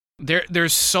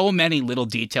there's so many little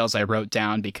details I wrote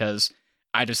down because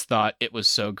I just thought it was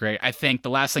so great. I think the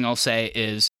last thing I'll say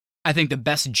is I think the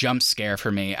best jump scare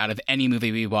for me out of any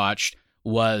movie we watched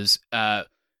was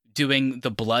doing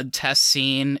the blood test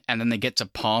scene, and then they get to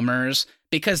Palmer's,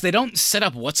 because they don't set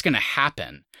up what's going to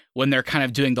happen when they're kind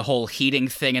of doing the whole heating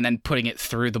thing and then putting it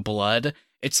through the blood.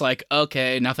 It's like,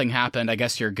 okay, nothing happened. I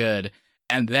guess you're good.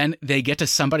 And then they get to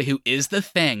somebody who is the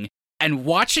Thing, and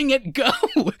watching it go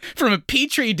from a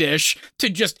petri dish to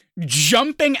just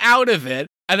jumping out of it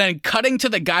and then cutting to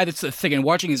the guy that's the Thing and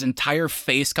watching his entire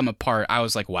face come apart. I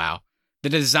was like, wow. The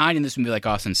design in this movie, like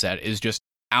Austin said, is just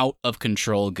out of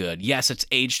control good. Yes, it's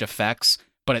aged effects,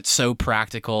 but it's so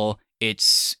practical.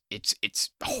 It's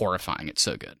horrifying. It's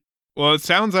so good. Well, it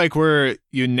sounds like we're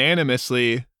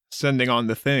unanimously sending on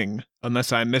the Thing,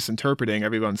 unless I'm misinterpreting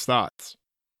everyone's thoughts.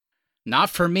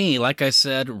 Not for me. Like I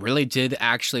said, really did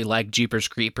actually like Jeepers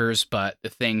Creepers, but the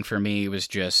Thing for me was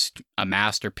just a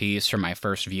masterpiece for my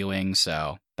first viewing,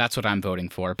 so that's what I'm voting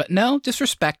for. But no,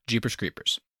 disrespect Jeepers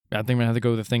Creepers. I think I'm going to have to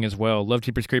go with the Thing as well. Love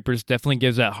Jeepers Creepers. Definitely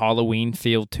gives that Halloween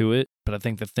feel to it, but I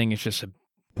think the Thing is just a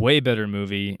way better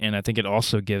movie, and I think it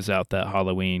also gives out that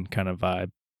Halloween kind of vibe.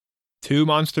 2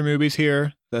 monster movies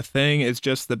here. The Thing is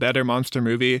just the better monster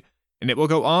movie, and it will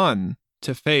go on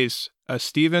to face a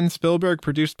Steven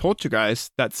Spielberg-produced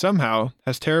Poltergeist that somehow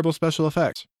has terrible special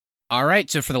effects. All right,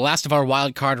 so for the last of our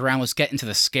wild card round, let's get into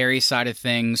the scary side of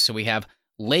things. So we have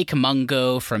Lake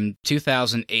Mungo from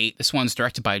 2008. This one's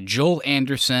directed by Joel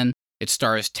Anderson. It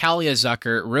stars Talia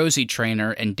Zucker, Rosie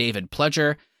Traynor, and David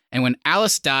Pledger. And when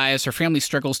Alice dies, her family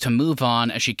struggles to move on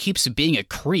as she keeps being a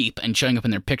creep and showing up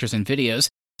in their pictures and videos.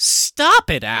 Stop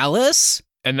it, Alice!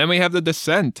 And then we have The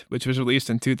Descent, which was released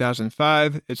in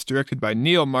 2005. It's directed by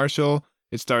Neil Marshall.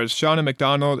 It stars Shauna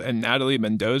McDonald and Natalie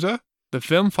Mendoza. The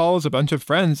film follows a bunch of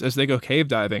friends as they go cave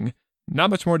diving. Not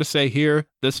much more to say here.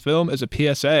 This film is a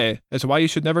PSA as to why you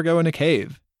should never go in a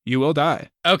cave. You will die.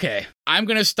 Okay, I'm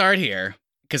going to start here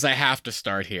because I have to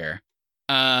start here.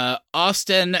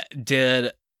 Austin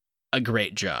did a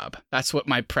great job. That's what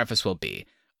my preface will be.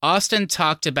 Austin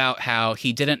talked about how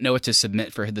he didn't know what to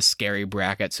submit for the scary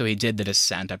bracket, so he did The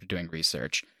Descent after doing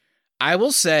research. I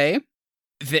will say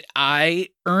that I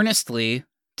earnestly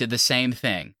did the same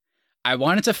thing. I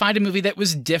wanted to find a movie that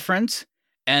was different,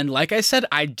 and like I said,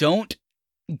 I don't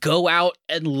go out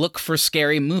and look for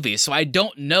scary movies, so I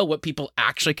don't know what people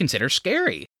actually consider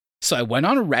scary. So I went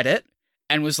on Reddit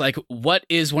and was like, what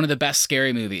is one of the best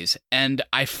scary movies? And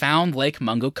I found Lake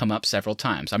Mungo come up several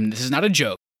times. I mean, this is not a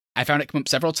joke. I found it come up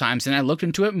several times, and I looked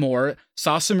into it more,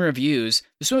 saw some reviews.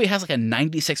 This movie has like a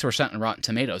 96% in Rotten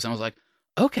Tomatoes, and I was like,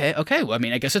 okay, well, I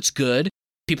mean, I guess it's good.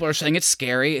 People are saying it's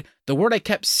scary. The word I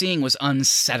kept seeing was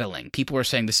unsettling. People were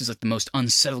saying this is like the most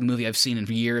unsettling movie I've seen in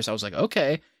years. I was like,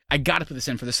 okay, I gotta put this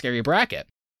in for the scary bracket.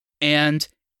 And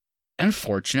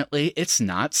unfortunately, it's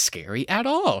not scary at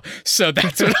all. So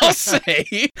that's what I'll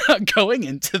say going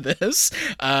into this.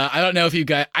 I don't know if you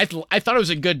guys, I thought it was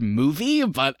a good movie,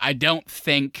 but I don't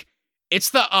think it's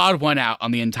the odd one out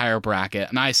on the entire bracket.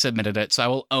 And I submitted it, so I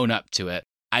will own up to it.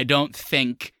 I don't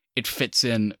think it fits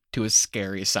in to a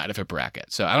scary side of a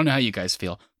bracket. So I don't know how you guys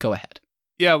feel. Go ahead.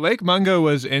 Yeah, Lake Mungo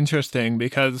was interesting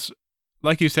because,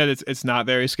 like you said, it's not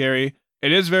very scary.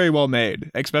 It is very well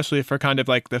made, especially for kind of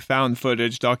like the found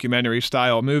footage documentary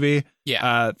style movie.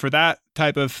 Yeah. For that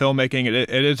type of filmmaking, it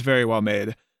is very well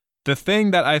made. The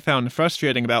thing that I found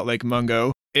frustrating about Lake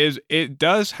Mungo is it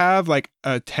does have like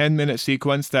a 10-minute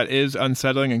sequence that is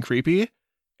unsettling and creepy,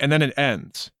 and then it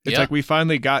ends. It's like we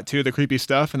finally got to the creepy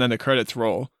stuff, and then the credits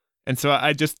roll. And so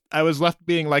I was left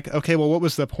being like, okay, well, what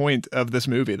was the point of this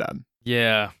movie then?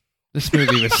 Yeah. This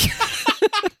movie was...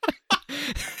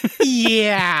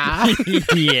 Yeah.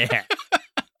 Yeah.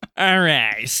 All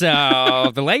right.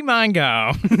 So, the Lake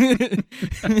Mungo.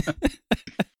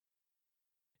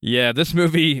 Yeah, this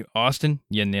movie, Austin,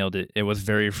 you nailed it. It was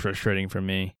very frustrating for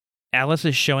me. Alice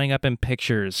is showing up in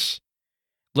pictures.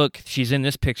 Look, she's in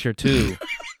this picture too.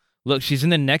 Look, she's in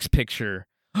the next picture.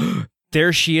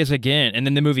 There she is again. And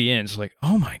then the movie ends. Like,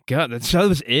 oh my God, that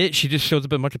was it? She just shows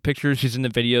up in a bunch of pictures. She's in the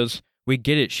videos. We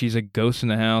get it. She's a ghost in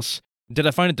the house. Did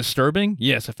I find it disturbing?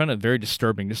 Yes, I found it very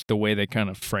disturbing. Just the way they kind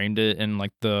of framed it and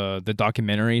like the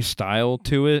documentary style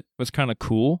to it was kind of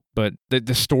cool. But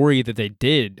the story that they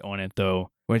did on it,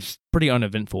 though, was pretty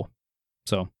uneventful.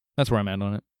 So that's where I'm at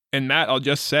on it. And Matt, I'll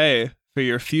just say, for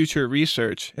your future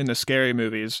research into scary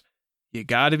movies, you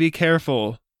got to be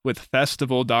careful with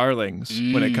festival darlings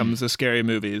when it comes to scary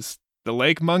movies. The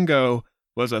Lake Mungo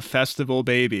was a festival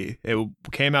baby. It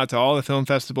came out to all the film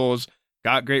festivals,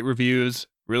 got great reviews,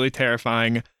 really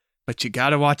terrifying, but you got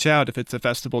to watch out if it's a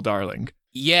festival darling.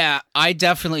 Yeah, I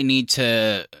definitely need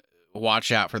to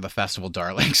watch out for the festival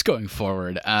darlings going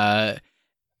forward.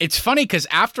 It's funny because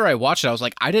after I watched it, I was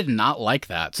like, I did not like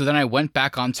that. So then I went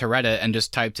back onto Reddit and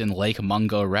just typed in Lake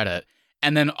Mungo Reddit.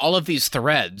 And then all of these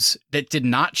threads that did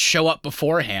not show up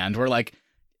beforehand were like,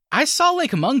 I saw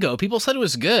Lake Mungo. People said it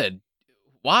was good.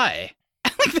 Why?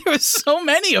 Like, there was so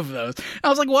many of those. I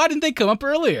was like, why didn't they come up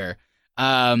earlier?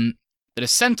 The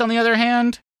Descent, on the other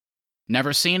hand,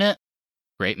 never seen it.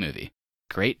 Great movie.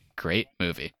 Great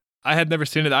movie. I had never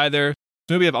seen it either. It's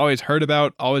a movie I've always heard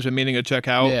about, always been meaning to check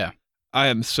out. Yeah. I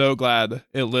am so glad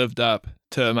it lived up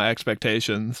to my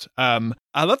expectations. I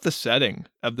love the setting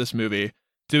of this movie.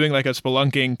 Doing like a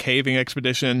spelunking caving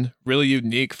expedition, really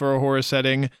unique for a horror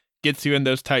setting, gets you in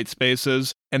those tight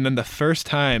spaces. And then the first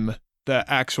time the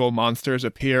actual monsters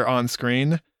appear on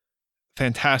screen,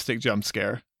 fantastic jump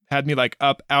scare. Had me like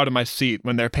up out of my seat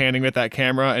when they're panning with that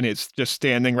camera and it's just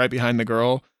standing right behind the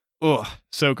girl. Oh,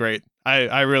 so great.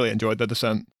 I really enjoyed The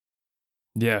Descent.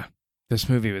 Yeah, this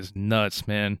movie was nuts,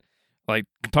 man. Like,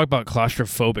 talk about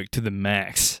claustrophobic to the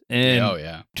max. And oh,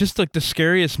 yeah. Just like the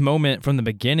scariest moment from the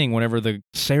beginning whenever the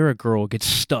Sarah girl gets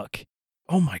stuck.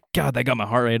 Oh my God, that got my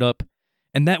heart rate up.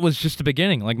 And that was just the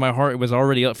beginning. Like, my heart was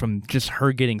already up from just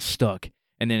her getting stuck.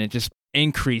 And then it just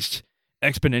increased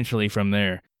exponentially from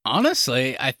there.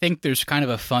 Honestly, I think there's kind of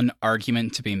a fun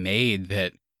argument to be made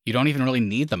that you don't even really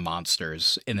need the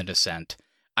monsters in The Descent.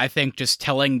 I think just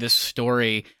telling this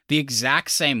story the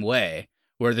exact same way,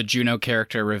 where the Juno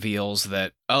character reveals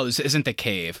that, oh, this isn't the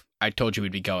cave I told you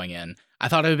we'd be going in. I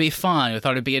thought it would be fun. I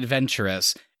thought it'd be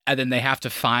adventurous. And then they have to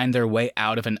find their way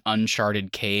out of an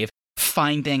uncharted cave,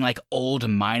 finding like old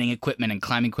mining equipment and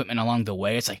climbing equipment along the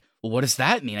way. It's like, well, what does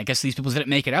that mean? I guess these people didn't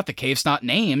make it out. The cave's not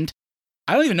named.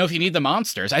 I don't even know if you need the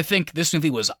monsters. I think this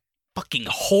movie was fucking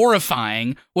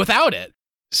horrifying without it.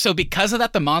 So because of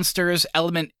that, the monsters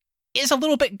element is a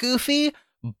little bit goofy,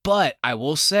 but I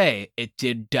will say it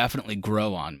did definitely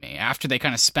grow on me. After they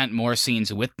kind of spent more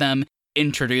scenes with them,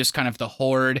 introduced kind of the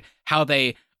horde, how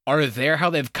they are there, how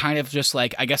they've kind of just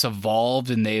like, I guess, evolved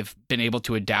and they've been able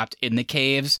to adapt in the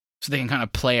caves so they can kind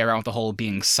of play around with the whole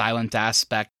being silent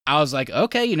aspect. I was like,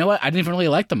 okay, you know what? I didn't even really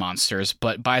like the monsters,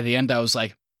 but by the end I was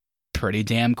like, pretty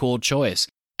damn cool choice.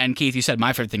 And Keith, you said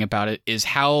my favorite thing about it is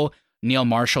how Neil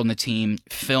Marshall and the team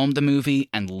filmed the movie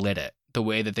and lit it, the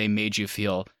way that they made you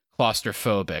feel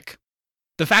claustrophobic.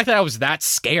 The fact that I was that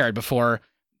scared before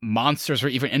monsters were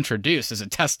even introduced is a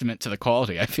testament to the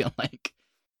quality, I feel like.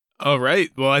 All right.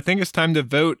 Well, I think it's time to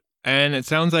vote, and it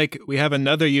sounds like we have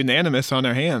another unanimous on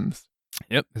our hands.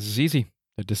 Yep, this is easy.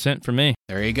 The Descent for me.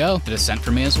 There you go. The Descent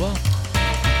for me as well.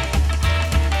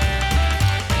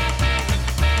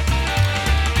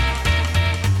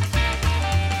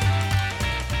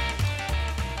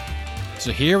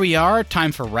 So here we are,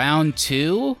 time for round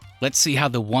 2. Let's see how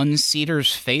the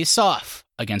one-seeders face off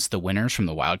against the winners from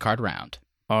the wildcard round.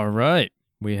 All right.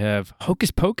 We have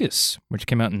Hocus Pocus, which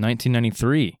came out in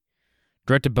 1993.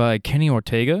 Directed by Kenny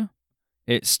Ortega.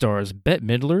 It stars Bette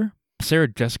Midler, Sarah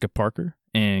Jessica Parker,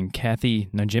 and Kathy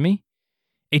Najimy.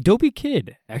 A dopey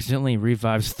kid accidentally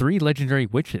revives 3 legendary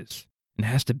witches and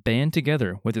has to band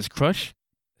together with his crush,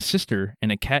 sister,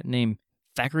 and a cat named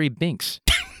Thackeray Binks.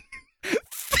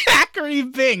 Thackeray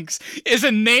Binks is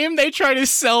a name they try to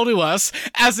sell to us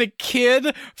as a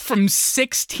kid from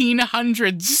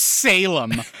 1600s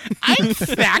Salem. I'm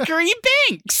Thackeray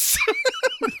Binks.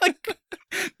 Like,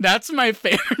 that's my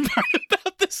favorite part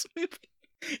about this movie.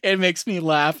 It makes me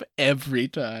laugh every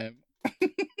time.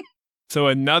 So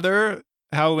another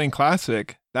Halloween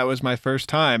classic. That was my first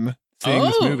time seeing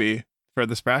this movie. for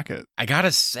this bracket. I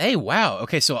gotta say, wow.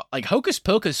 Okay, so like Hocus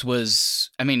Pocus was,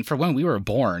 I mean, for when we were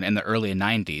born in the early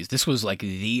 90s, this was like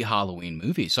the Halloween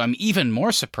movie. So I'm even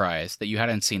more surprised that you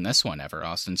hadn't seen this one ever,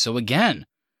 Austin. So again,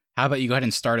 how about you go ahead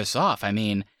and start us off? I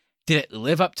mean, did it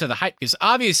live up to the hype? Because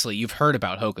obviously you've heard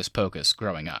about Hocus Pocus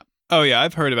growing up. Oh yeah,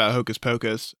 I've heard about Hocus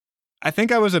Pocus. I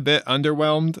think I was a bit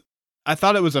underwhelmed. I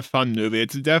thought it was a fun movie.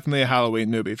 It's definitely a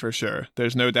Halloween movie for sure.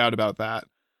 There's no doubt about that.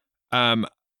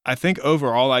 I think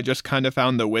overall I just kind of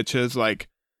found the witches, like,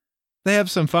 they have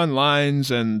some fun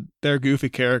lines and they're goofy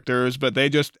characters, but they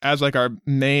just, as like our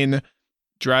main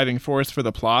driving force for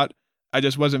the plot, I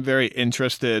just wasn't very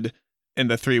interested in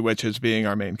the three witches being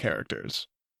our main characters.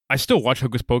 I still watch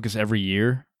Hocus Pocus every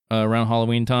year around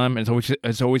Halloween time. It's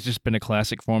always just been a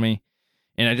classic for me.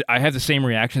 And I have the same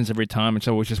reactions every time. It's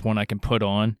always just one I can put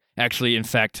on. Actually, in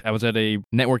fact, I was at a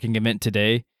networking event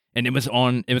today, and it was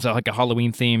like a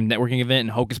Halloween-themed networking event,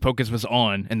 and Hocus Pocus was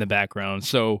on in the background.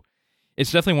 So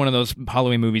it's definitely one of those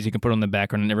Halloween movies you can put on the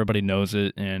background, and everybody knows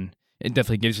it, and it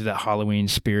definitely gives you that Halloween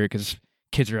spirit, because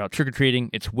kids are out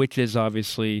trick-or-treating. It's witches,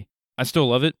 obviously. I still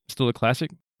love it. Still a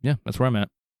classic. Yeah, that's where I'm at.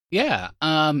 Yeah,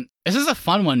 this is a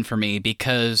fun one for me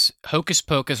because Hocus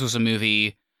Pocus was a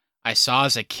movie I saw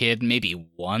as a kid maybe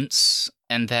once,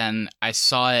 and then I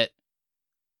saw it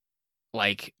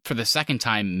like for the second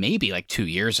time maybe like 2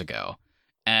 years ago.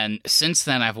 And since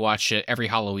then I've watched it every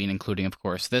Halloween, including of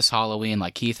course this Halloween,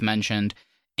 like Keith mentioned.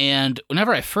 And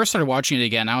whenever I first started watching it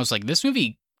again, I was like, this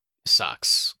movie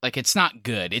sucks. Like, it's not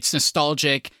good. It's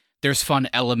nostalgic. There's fun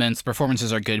elements.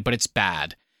 Performances are good, but it's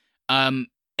bad.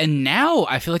 And now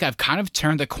I feel like I've kind of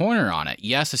turned the corner on it.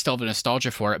 Yes, I still have a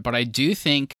nostalgia for it, but I do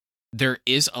think there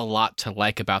is a lot to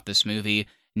like about this movie,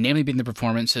 namely being the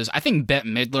performances. I think Bette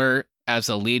Midler as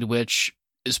the lead witch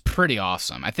is pretty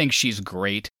awesome. I think she's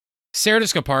great. Sarah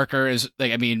Jessica Parker is,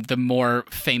 like, I mean, the more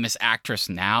famous actress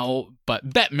now,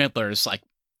 but Bette Midler is like,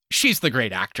 she's the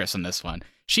great actress in this one.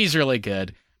 She's really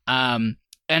good. And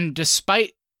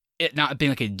despite it not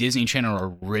being like a Disney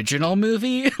Channel original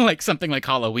movie, like something like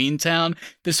Halloween Town,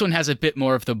 this one has a bit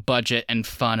more of the budget and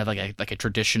fun of like a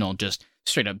traditional, just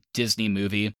straight up Disney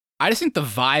movie. I just think the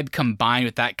vibe combined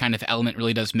with that kind of element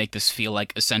really does make this feel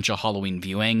like essential Halloween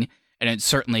viewing. And it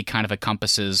certainly kind of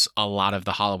encompasses a lot of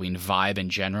the Halloween vibe in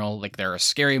general. Like, there are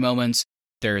scary moments.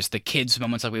 There's the kids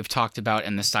moments like we've talked about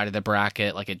in the side of the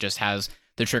bracket. Like, it just has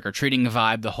the trick-or-treating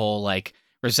vibe, the whole like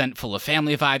resentful of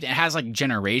family vibe. It has like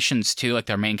generations too. Like,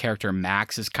 their main character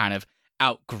Max is kind of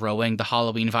outgrowing the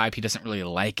Halloween vibe. He doesn't really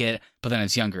like it, but then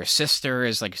his younger sister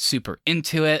is like super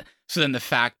into it. So then the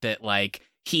fact that like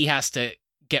he has to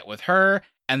get with her,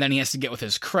 and then he has to get with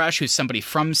his crush, who's somebody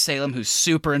from Salem who's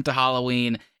super into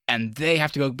Halloween, and they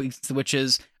have to go against the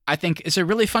witches, I think is a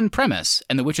really fun premise.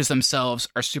 And the witches themselves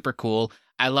are super cool.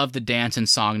 I love the dance and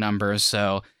song numbers.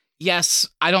 So yes,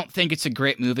 I don't think it's a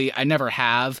great movie. I never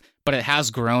have, but it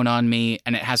has grown on me,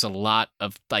 and it has a lot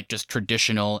of like just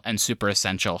traditional and super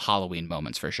essential Halloween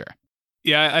moments for sure.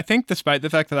 Yeah, I think despite the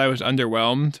fact that I was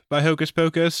underwhelmed by Hocus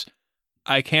Pocus,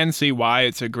 I can see why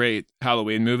it's a great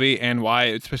Halloween movie and why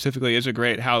it specifically is a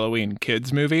great Halloween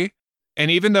kids movie. And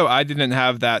even though I didn't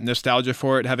have that nostalgia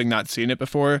for it, having not seen it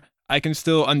before, I can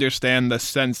still understand the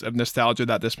sense of nostalgia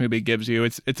that this movie gives you.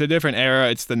 It's a different era.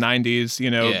 It's the 90s,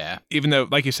 you know. Yeah. Even though,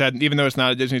 like you said, even though it's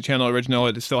not a Disney Channel original,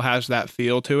 it still has that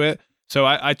feel to it. So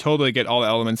I totally get all the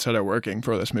elements that are working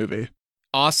for this movie.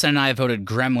 Austin and I voted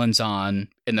Gremlins on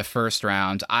in the first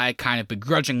round. I kind of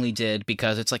begrudgingly did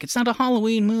because it's like, it's not a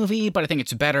Halloween movie, but I think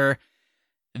it's better.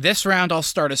 This round, I'll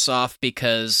start us off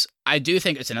because I do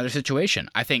think it's another situation.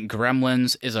 I think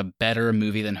Gremlins is a better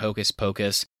movie than Hocus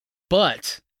Pocus,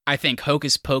 but I think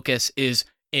Hocus Pocus is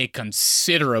a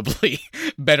considerably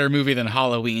better movie than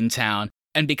Halloween Town.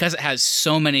 And because it has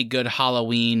so many good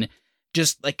Halloween,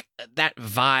 just like that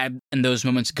vibe and those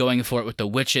moments going for it with the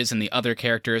witches and the other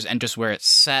characters and just where it's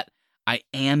set, I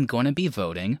am going to be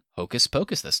voting Hocus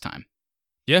Pocus this time.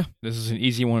 Yeah, this is an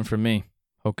easy one for me.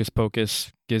 Hocus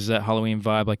Pocus gives that Halloween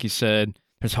vibe, like you said.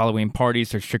 There's Halloween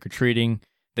parties, there's trick-or-treating.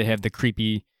 They have the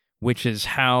creepy witch's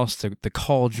house, the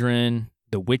cauldron,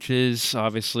 the witches,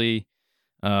 obviously,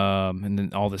 and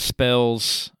then all the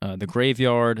spells, the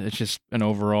graveyard. It's just an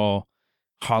overall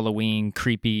Halloween,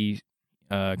 creepy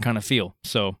kind of feel.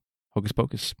 So, Hocus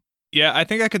Pocus. Yeah, I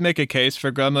think I could make a case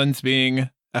for Gremlins being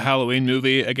a Halloween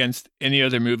movie against any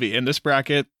other movie in this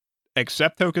bracket,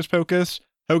 except Hocus Pocus.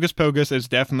 Hocus Pocus is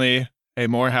definitely a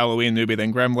more Halloween movie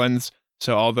than Gremlins,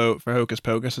 so I'll vote for Hocus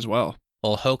Pocus as well.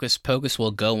 Well, Hocus Pocus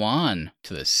will go on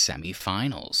to the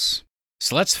semifinals.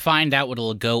 So let's find out what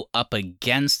it'll go up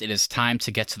against. It is time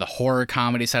to get to the horror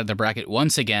comedy side of the bracket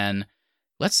once again.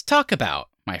 Let's talk about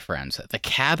my friends. The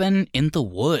Cabin in the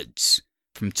Woods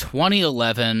from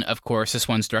 2011. Of course, this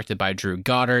one's directed by Drew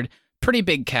Goddard. Pretty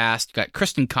big cast. You got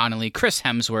Kristen Connolly, Chris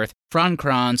Hemsworth, Fran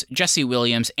Kranz, Jesse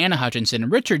Williams, Anna Hutchinson,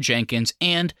 Richard Jenkins,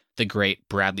 and the great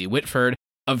Bradley Whitford.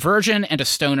 A virgin and a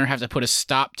stoner have to put a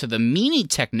stop to the meanie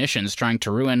technicians trying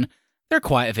to ruin their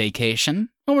quiet vacation.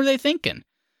 What were they thinking?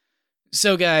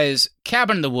 So, guys,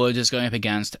 Cabin in the Woods is going up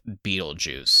against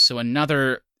Beetlejuice. So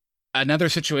another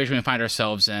situation we find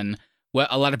ourselves in, what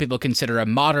a lot of people consider a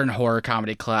modern horror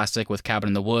comedy classic with Cabin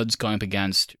in the Woods going up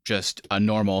against just a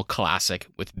normal classic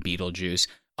with Beetlejuice.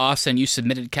 Austin, you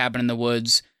submitted Cabin in the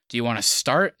Woods. Do you want to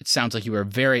start? It sounds like you were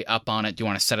very up on it. Do you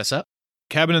want to set us up?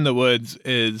 Cabin in the Woods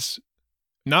is,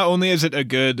 not only is it a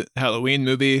good Halloween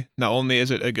movie, not only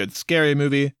is it a good scary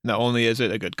movie, not only is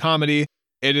it a good comedy,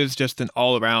 it is just an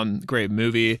all-around great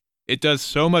movie. It does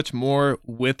so much more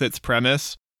with its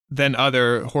premise than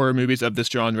other horror movies of this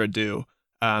genre do.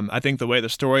 I think the way the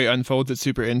story unfolds is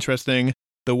super interesting.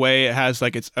 The way it has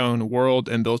like its own world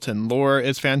and built-in lore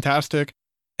is fantastic.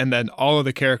 And then all of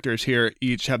the characters here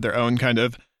each have their own kind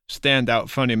of standout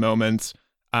funny moments.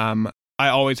 I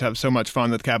always have so much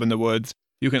fun with Cabin in the Woods.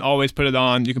 You can always put it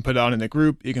on. You can put it on in a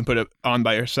group. You can put it on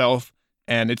by yourself.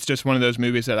 And it's just one of those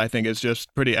movies that I think is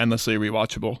just pretty endlessly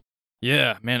rewatchable.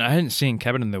 Yeah, man, I hadn't seen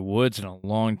Cabin in the Woods in a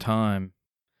long time.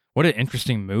 What an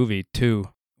interesting movie, too.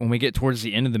 When we get towards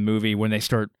the end of the movie, when they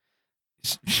start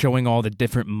showing all the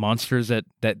different monsters that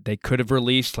they could have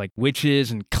released, like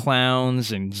witches and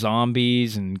clowns and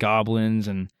zombies and goblins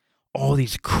and all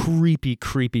these creepy,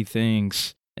 creepy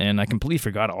things. And I completely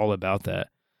forgot all about that.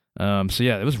 So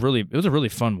yeah, it was a really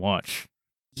fun watch.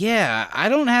 Yeah, I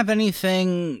don't have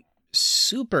anything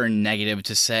super negative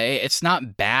to say. It's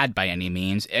not bad by any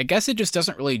means. I guess it just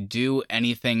doesn't really do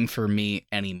anything for me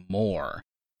anymore.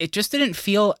 It just didn't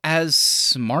feel as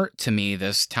smart to me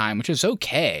this time, which is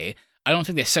okay. I don't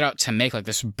think they set out to make like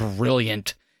this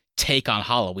brilliant take on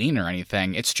Halloween or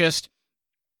anything. It's just,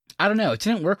 I don't know, it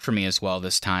didn't work for me as well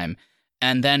this time.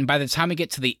 And then by the time we get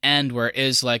to the end where it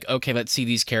is like, okay, let's see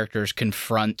these characters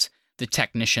confront the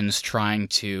technicians trying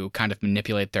to kind of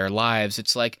manipulate their lives,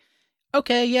 it's like,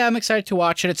 okay, yeah, I'm excited to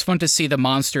watch it. It's fun to see the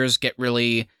monsters get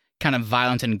really kind of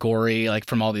violent and gory, like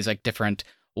from all these like different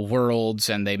worlds,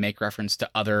 and they make reference to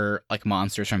other like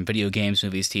monsters from video games,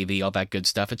 movies, TV, all that good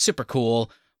stuff. It's super cool.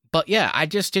 But yeah, I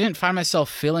just didn't find myself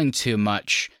feeling too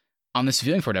much on this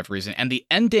viewing for whatever reason. And the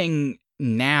ending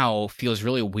now feels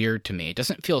really weird to me. It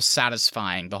doesn't feel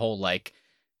satisfying. The whole like,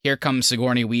 here comes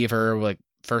Sigourney Weaver. Like,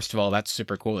 first of all, that's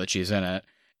super cool that she's in it.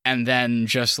 And then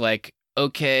just like,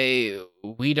 okay,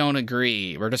 we don't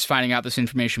agree. We're just finding out this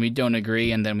information. We don't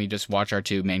agree. And then we just watch our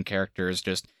two main characters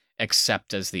just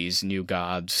accept as these new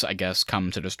gods, I guess,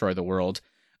 come to destroy the world.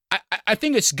 I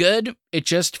think it's good. It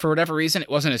just, for whatever reason, it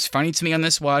wasn't as funny to me on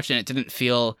this watch, and it didn't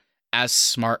feel as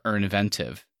smart or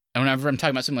inventive. And whenever I'm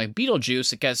talking about something like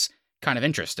Beetlejuice, it gets kind of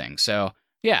interesting. So,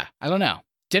 yeah, I don't know.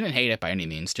 Didn't hate it by any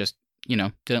means. Just,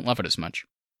 didn't love it as much.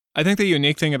 I think the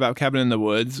unique thing about Cabin in the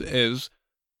Woods is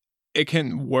it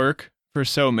can work for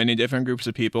so many different groups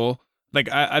of people.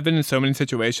 Like, I've been in so many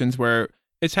situations where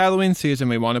it's Halloween season,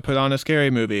 we want to put on a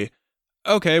scary movie.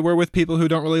 Okay, we're with people who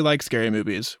don't really like scary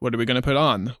movies. What are we going to put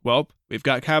on? Well, we've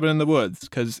got Cabin in the Woods,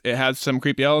 because it has some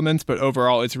creepy elements, but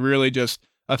overall, it's really just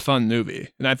a fun movie.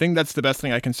 And I think that's the best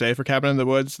thing I can say for Cabin in the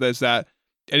Woods, is that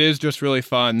it is just really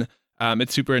fun.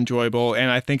 It's super enjoyable,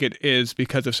 and I think it is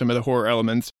because of some of the horror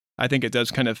elements. I think it does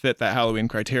kind of fit that Halloween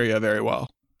criteria very well.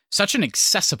 Such an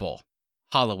accessible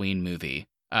Halloween movie,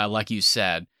 like you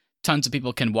said. Tons of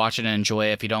people can watch it and enjoy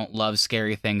it. If you don't love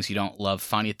scary things, you don't love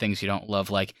funny things, you don't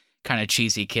love like kind of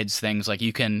cheesy kids things, like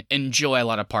you can enjoy a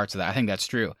lot of parts of that. I think that's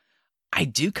true. I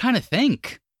do kind of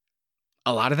think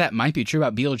a lot of that might be true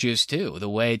about Beetlejuice too. The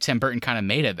way Tim Burton kind of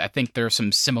made it, I think there are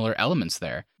some similar elements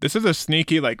there. This is a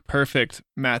sneaky, like, perfect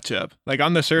matchup. Like,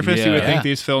 on the surface, you would think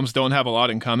these films don't have a lot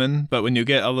in common, but when you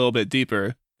get a little bit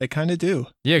deeper, they kind of do.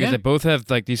 Yeah, because they both have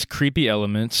like these creepy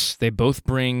elements. They both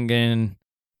bring in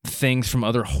things from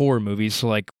other horror movies. So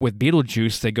like with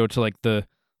Beetlejuice, they go to like the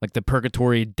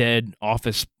purgatory dead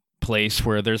office place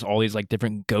where there's all these like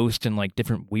different ghosts and like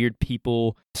different weird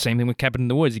people. Same thing with Cabin in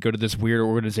the Woods. You go to this weird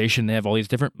organization, they have all these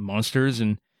different monsters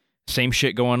and same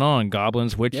shit going on.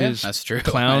 Goblins, witches, that's true.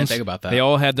 Clowns. I didn't think about that. They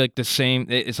all had like the same,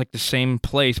 it's like the same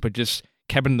place, but just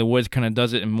Cabin in the Woods kind of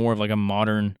does it in more of like a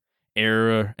modern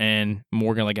era and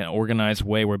more like an organized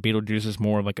way, where Beetlejuice is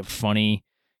more of like a funny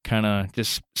kind of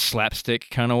just slapstick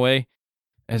kind of way.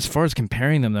 As far as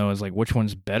comparing them, though, as like which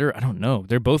one's better, I don't know.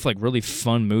 They're both like really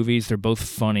fun movies. They're both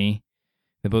funny.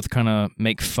 They both kind of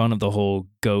make fun of the whole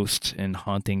ghost and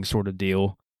haunting sort of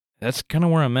deal. That's kind of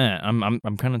where I'm at. I'm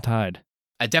kind of tied.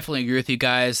 I definitely agree with you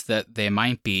guys that they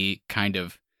might be kind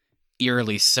of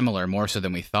eerily similar, more so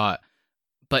than we thought.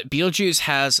 But Beetlejuice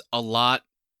has a lot,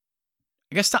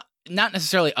 I guess not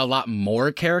necessarily a lot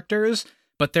more characters,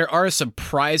 but there are a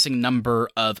surprising number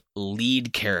of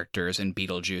lead characters in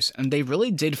Beetlejuice, and they really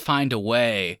did find a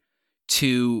way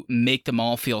to make them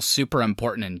all feel super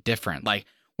important and different. Like,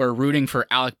 we're rooting for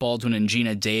Alec Baldwin and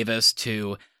Gina Davis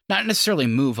to not necessarily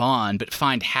move on, but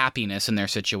find happiness in their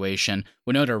situation.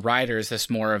 Winona Ryder is this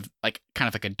more of like kind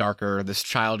of like a darker, this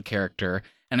child character.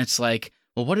 And it's like,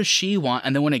 well, what does she want?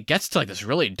 And then when it gets to like this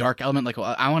really dark element, like,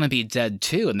 well, I want to be dead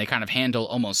too. And they kind of handle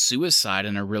almost suicide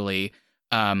in a really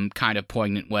kind of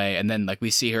poignant way. And then like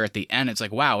we see her at the end, it's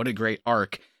like, wow, what a great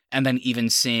arc. And then even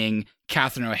seeing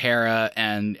Catherine O'Hara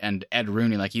and Ed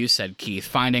Rooney, like you said, Keith,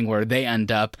 finding where they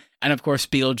end up. And of course,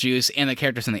 Beetlejuice and the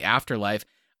characters in the afterlife.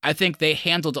 I think they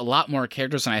handled a lot more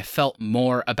characters, and I felt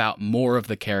more about more of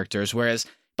the characters. Whereas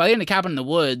by the end of Cabin in the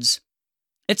Woods,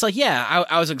 it's like, yeah,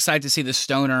 I was excited to see the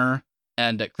stoner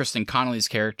and Kristen Connolly's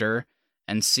character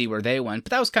and see where they went.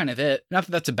 But that was kind of it. Not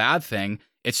that that's a bad thing.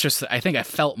 It's just that I think I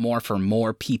felt more for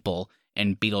more people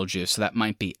in Beetlejuice, so that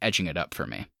might be edging it up for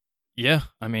me. Yeah,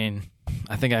 I mean,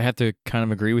 I think I have to kind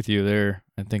of agree with you there.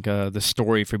 I think the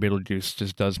story for Beetlejuice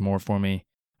just does more for me.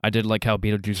 I did like how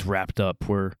Beetlejuice wrapped up,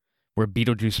 where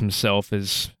Beetlejuice himself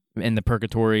is in the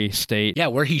purgatory state. Yeah,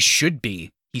 where he should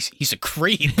be. He's a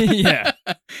creep. Yeah.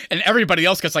 And everybody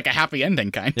else gets like a happy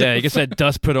ending, kind of. Yeah, he gets that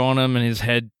dust put on him and his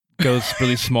head goes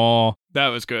really small. That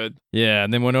was good. Yeah,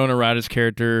 and then Winona Ryder's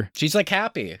character. She's like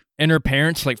happy. And her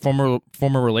parents like form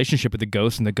a relationship with the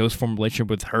ghost, and the ghost form a relationship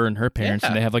with her and her parents,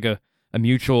 and they have like a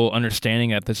mutual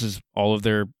understanding that this is all of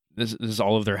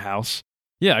their house.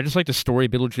 Yeah, I just like the story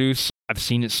of Beetlejuice. I've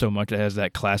seen it so much, it has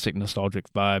that classic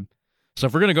nostalgic vibe. So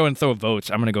if we're going to go and throw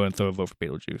votes, I'm going to go and throw a vote for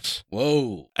Beetlejuice.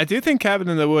 Whoa. I do think Cabin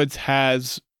in the Woods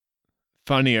has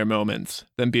funnier moments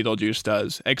than Beetlejuice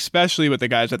does, especially with the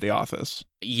guys at the office.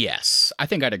 Yes, I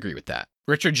think I'd agree with that.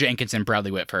 Richard Jenkins and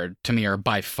Bradley Whitford, to me, are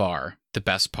by far the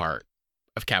best part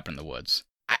of Cabin in the Woods.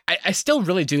 I still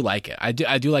really do like it. I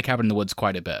do like Cabin in the Woods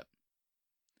quite a bit.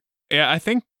 Yeah, I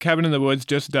think Cabin in the Woods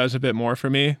just does a bit more for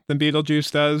me than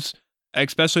Beetlejuice does.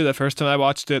 Especially the first time I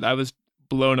watched it, I was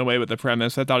blown away with the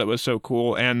premise. I thought it was so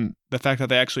cool, and the fact that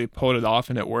they actually pulled it off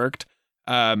and it worked.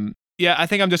 Yeah, I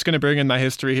think I'm just going to bring in my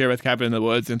history here with Cabin in the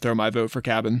Woods and throw my vote for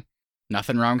Cabin.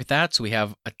 Nothing wrong with that. So we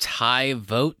have a tie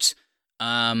vote.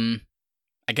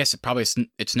 I guess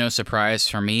it's no surprise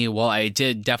for me. Well, I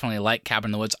did definitely like Cabin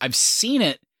in the Woods. I've seen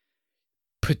it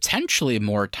potentially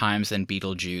more times than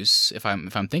Beetlejuice, if I'm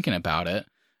thinking about it,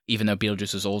 even though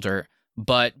Beetlejuice is older.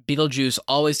 But Beetlejuice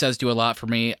always does do a lot for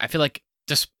me. I feel like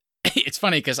it's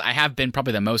funny because I have been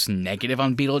probably the most negative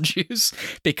on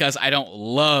Beetlejuice because I don't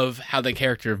love how the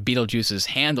character of Beetlejuice is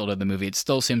handled in the movie. It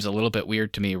still seems a little bit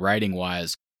weird to me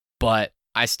writing-wise, but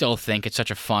I still think it's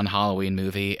such a fun Halloween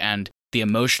movie, and the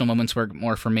emotional moments work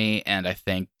more for me, and I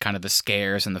think kind of the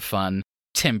scares and the fun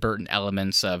Tim Burton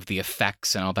elements of the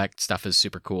effects and all that stuff is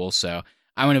super cool, so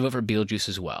I'm going to vote for Beetlejuice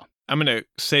as well. I'm going to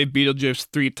say Beetlejuice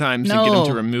 3 times and get him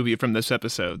to remove you from this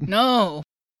episode. No!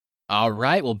 All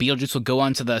right, well, Beetlejuice will go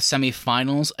on to the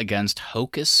semifinals against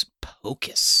Hocus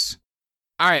Pocus.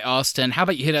 All right, Austin, how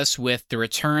about you hit us with the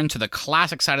return to the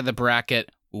classic side of the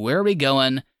bracket? Where are we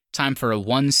going? Time for a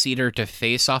one-seater to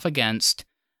face off against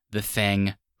The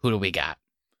Thing. Who do we got?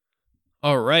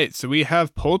 All right, so we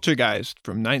have Poltergeist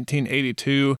from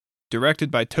 1982,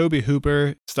 directed by Tobe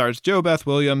Hooper, stars JoBeth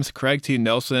Williams, Craig T.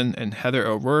 Nelson, and Heather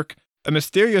O'Rourke. A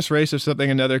mysterious race of something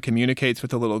or another communicates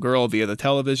with a little girl via the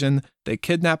television. They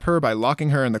kidnap her by locking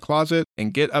her in the closet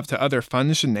and get up to other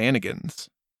fun shenanigans.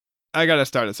 I gotta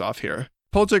start us off here.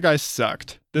 Poltergeist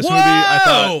sucked. This movie, I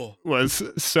thought, was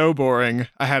so boring.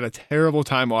 I had a terrible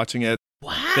time watching it.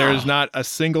 Wow. There is not a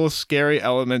single scary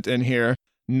element in here.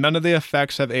 None of the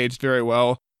effects have aged very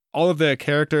well. All of the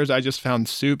characters I just found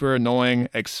super annoying,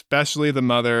 especially the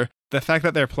mother. The fact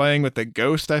that they're playing with the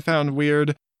ghost I found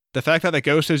weird. The fact that the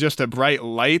ghost is just a bright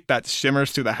light that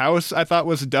shimmers through the house I thought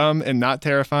was dumb and not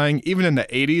terrifying. Even in the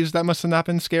 80s, that must have not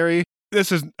been scary.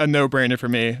 This is a no-brainer for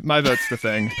me. My vote's The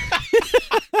Thing.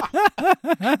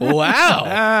 Wow.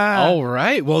 All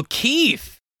right. Well,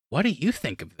 Keith, what do you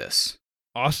think of this?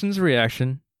 Austin's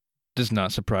reaction does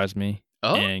not surprise me.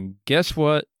 Oh? And guess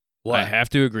what? I have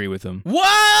to agree with him.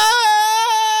 What?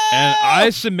 And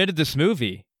I submitted this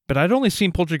movie, but I'd only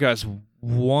seen Poltergeist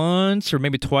once or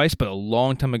maybe twice, but a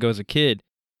long time ago as a kid.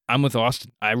 I'm with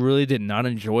Austin. I really did not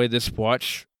enjoy this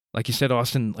watch. Like you said,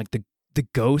 Austin, like the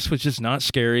ghost was just not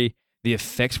scary. The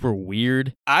effects were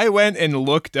weird. I went and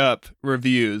looked up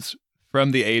reviews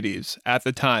from the 80s at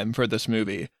the time for this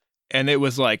movie, and it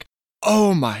was like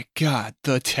oh my God,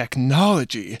 the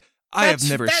technology. I have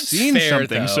never seen fair,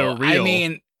 something though. so real. I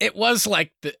mean, it was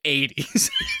like the 80s.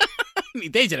 I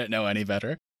mean, they didn't know any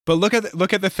better. But look at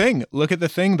the thing. Look at the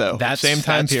thing, though. Same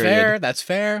time period. Fair. That's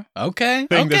fair. Okay.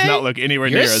 Thing does not look anywhere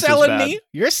near as bad.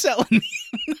 You're selling me.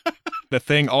 The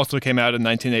Thing also came out in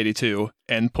 1982,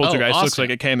 and Poltergeist looks like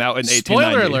it came out in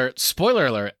 1890. Spoiler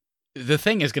alert. The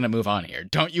Thing is going to move on here.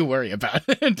 Don't you worry about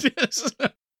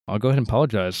it. I'll go ahead and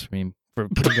apologize. I mean, for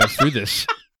putting us through this.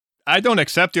 I don't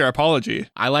accept your apology.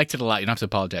 I liked it a lot. You don't have to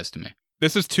apologize to me.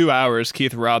 This is 2 hours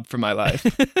Keith robbed from my life.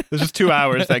 This is 2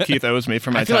 hours that Keith owes me for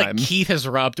my time. I feel like Keith has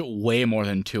robbed way more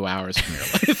than 2 hours from your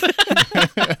life.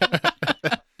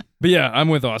 But yeah, I'm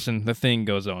with Austin. The Thing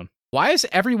goes on. Why is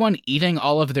everyone eating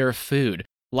all of their food?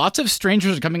 Lots of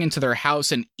strangers are coming into their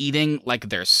house and eating, like,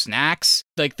 their snacks.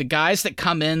 Like, the guys that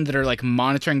come in that are, like,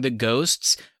 monitoring the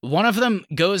ghosts, one of them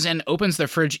goes in, opens their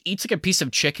fridge, eats, like, a piece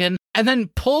of chicken, and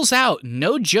then pulls out,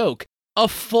 no joke, a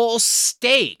full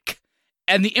steak.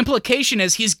 And the implication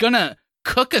is he's gonna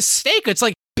cook a steak. It's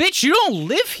like, bitch, you don't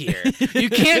live here. You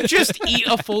can't just eat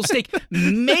a full steak.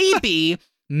 Maybe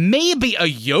a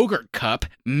yogurt cup,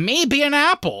 maybe an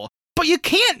apple. But you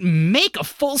can't make a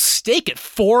full steak at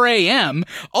 4 a.m.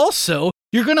 Also,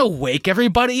 you're gonna wake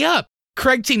everybody up.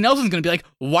 Craig T. Nelson's gonna be like,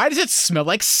 why does it smell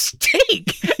like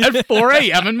steak at 4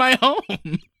 a.m. in my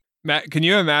home? Matt, can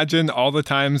you imagine all the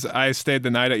times I stayed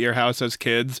the night at your house as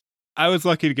kids? I was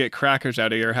lucky to get crackers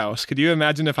out of your house. Could you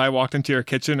imagine if I walked into your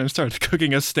kitchen and started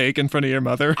cooking a steak in front of your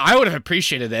mother? I would have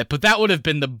appreciated it, but that would have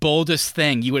been the boldest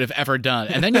thing you would have ever done.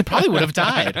 And then you probably would have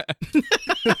died.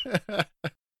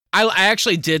 I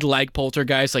actually did like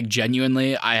Poltergeist, like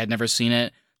genuinely. I had never seen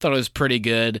it. Thought it was pretty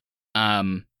good.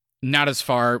 Not as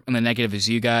far in the negative as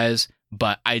you guys,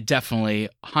 but I definitely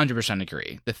 100%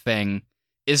 agree. The Thing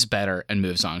is better and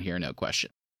moves on here, no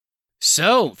question.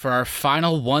 So, for our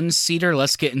final one-seater,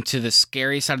 let's get into the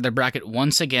scary side of the bracket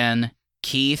once again.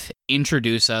 Keith,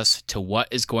 introduce us to what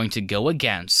is going to go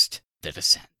against The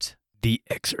Descent. The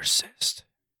Exorcist.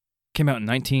 Came out in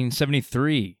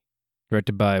 1973,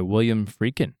 directed by William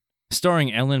Friedkin,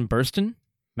 starring Ellen Burstyn,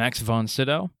 Max von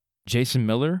Sydow, Jason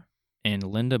Miller, and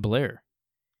Linda Blair.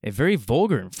 A very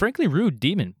vulgar and frankly rude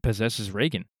demon possesses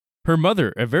Regan. Her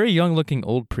mother, a very young-looking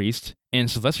old priest, and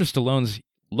Sylvester Stallone's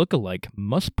look-alike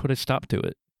must put a stop to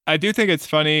it. I do think it's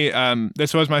funny.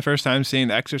 This was my first time seeing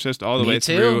The Exorcist all the way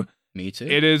through. Me too.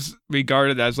 It is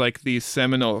regarded as like the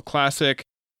seminal classic.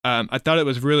 I thought it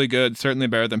was really good, certainly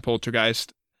better than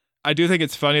Poltergeist. I do think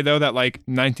it's funny, though, that like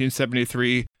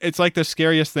 1973, it's like the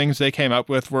scariest things they came up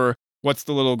with were, what's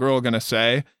the little girl going to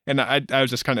say? And I was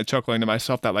just kind of chuckling to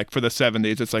myself that like for the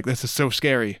 70s, it's like, this is so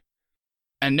scary.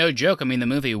 And no joke, I mean, the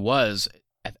movie was,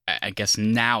 I guess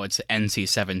now it's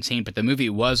NC-17, but the movie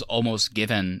was almost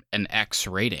given an X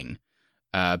rating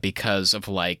because of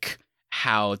like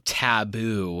how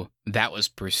taboo that was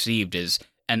perceived as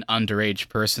an underage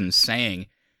person saying.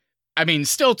 I mean,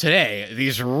 still today,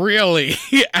 these really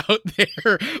out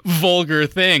there vulgar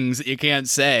things that you can't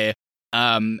say.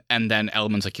 And then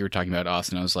elements like you were talking about,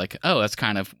 Austin, I was like, oh, that's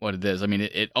kind of what it is. I mean,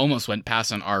 it almost went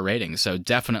past an R rating, so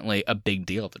definitely a big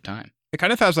deal at the time. It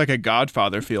kind of has like a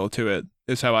Godfather feel to it,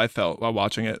 is how I felt while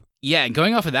watching it. Yeah, and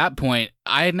going off of that point,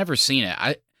 I had never seen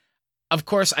it. Of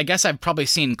course, I guess I've probably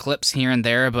seen clips here and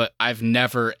there, but I've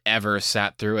never, ever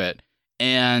sat through it.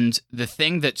 And the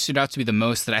thing that stood out to me the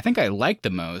most, that I think I liked the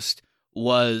most,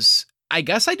 was I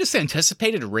guess I just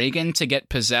anticipated Regan to get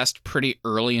possessed pretty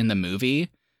early in the movie,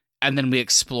 and then we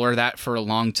explore that for a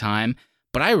long time.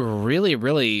 But I really,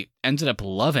 really ended up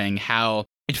loving how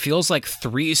it feels like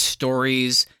three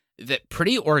stories that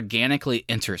pretty organically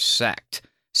intersect.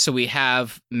 So we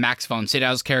have Max von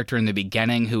Sydow's character in the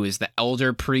beginning, who is the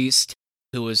elder priest,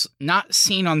 who was not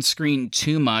seen on screen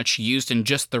too much, used in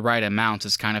just the right amount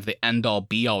as kind of the end-all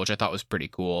be-all, which I thought was pretty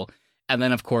cool. And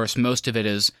then, of course, most of it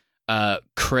is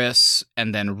Chris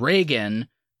and then Regan,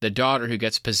 the daughter who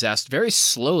gets possessed very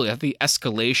slowly. I think the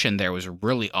escalation there was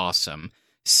really awesome,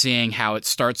 seeing how it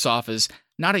starts off as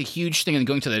not a huge thing and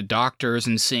going to the doctors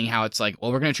and seeing how it's like,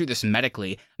 well, we're going to treat this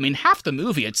medically. I mean, half the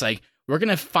movie, it's like, we're going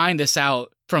to find this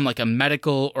out from like a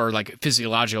medical or like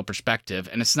physiological perspective.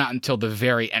 And it's not until the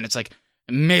very end, it's like,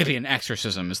 maybe an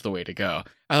exorcism is the way to go.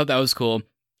 I thought that was cool.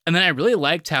 And then I really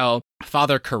liked how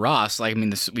Father Karras, like, I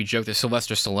mean, we joked the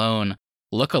Sylvester Stallone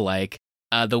look-alike,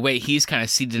 the way he's kind of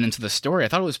seeded into the story. I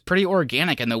thought it was pretty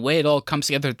organic, and the way it all comes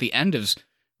together at the end is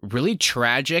really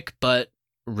tragic, but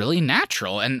really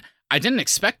natural. And I didn't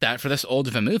expect that for this old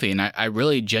of a movie, and I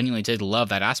really genuinely did love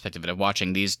that aspect of it, of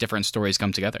watching these different stories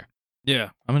come together. Yeah,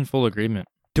 I'm in full agreement.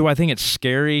 Do I think it's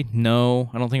scary? No,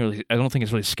 I don't think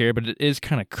it's really scary, but it is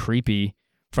kind of creepy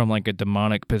from like a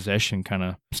demonic possession kind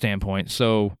of standpoint.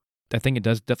 So I think it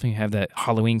does definitely have that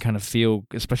Halloween kind of feel,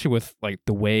 especially with like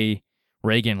the way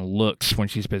Reagan looks when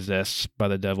she's possessed by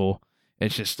the devil.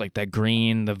 It's just like that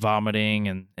green, the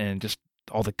vomiting, and just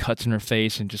all the cuts in her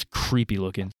face and just creepy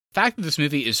looking. The fact that this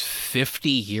movie is 50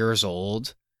 years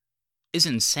old is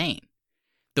insane.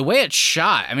 The way it's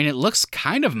shot, I mean, it looks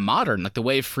kind of modern, like the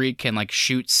way Friedkin can like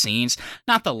shoot scenes,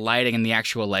 not the lighting and the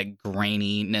actual like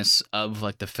graininess of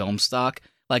like the film stock.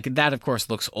 Like that, of course,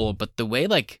 looks old, but the way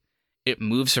like it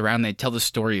moves around, they tell the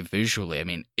story visually. I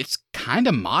mean, it's kind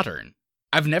of modern.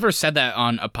 I've never said that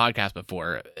on a podcast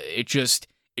before. It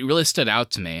really stood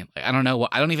out to me. Like, I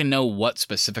don't even know what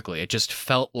specifically. It just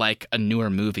felt like a newer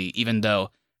movie, even though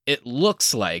it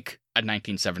looks like a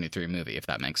 1973 movie, if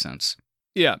that makes sense.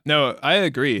 Yeah, no, I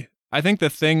agree. I think the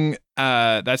thing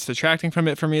that's detracting from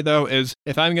it for me, though, is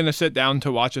if I'm going to sit down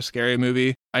to watch a scary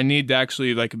movie, I need to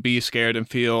actually like be scared and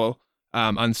feel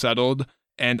unsettled.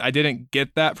 And I didn't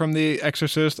get that from The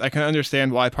Exorcist. I can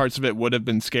understand why parts of it would have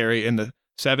been scary in the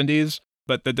 70s,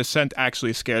 but The Descent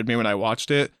actually scared me when I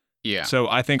watched it. Yeah. So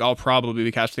I think I'll probably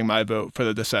be casting my vote for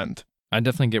The Descent. I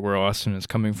definitely get where Austin is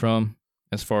coming from.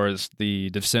 As far as The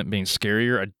Descent being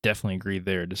scarier, I definitely agree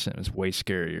there. Descent is way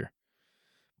scarier.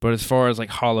 But as far as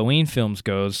like Halloween films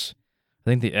goes,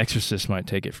 I think The Exorcist might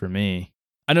take it for me.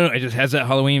 I don't know, it just has that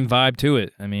Halloween vibe to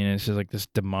it. I mean, it's just like this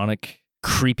demonic,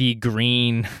 creepy,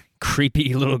 green,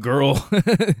 creepy little girl.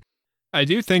 I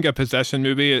do think a possession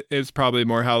movie is probably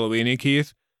more Halloween-y,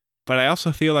 Keith, but I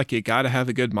also feel like you gotta have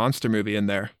a good monster movie in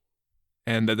there.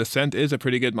 And The Descent is a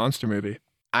pretty good monster movie.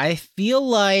 I feel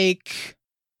like,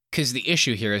 because the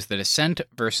issue here is The Descent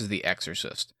versus The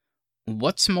Exorcist.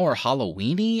 What's more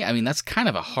Halloween-y? I mean, that's kind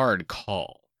of a hard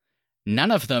call.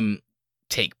 None of them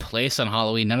take place on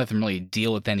Halloween. None of them really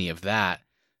deal with any of that.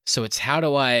 So it's how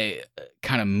do I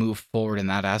kind of move forward in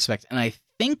that aspect? And I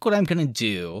think what I'm going to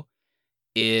do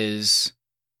is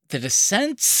The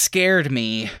Descent scared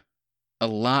me a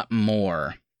lot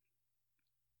more.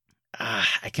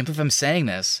 I can't believe I'm saying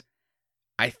this.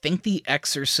 I think The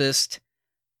Exorcist,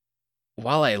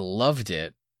 while I loved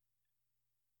it,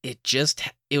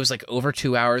 it was like over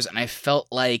 2 hours, and I felt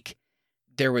like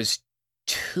there was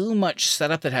too much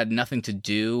setup that had nothing to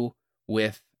do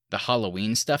with the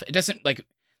Halloween stuff. It doesn't, like,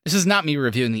 this is not me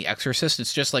reviewing The Exorcist,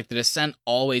 it's just like The Descent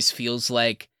always feels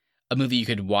like a movie you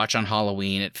could watch on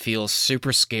Halloween. It feels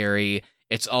super scary.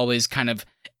 It's always kind of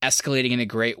escalating in a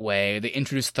great way. They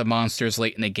introduce the monsters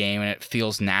late in the game, and it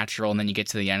feels natural, and then you get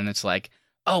to the end, and it's like,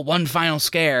 oh, one final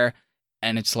scare,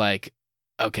 and it's like,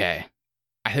 okay.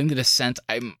 I think The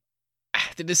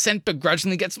Descent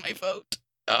begrudgingly gets my vote.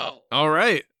 Oh. All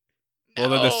right. No.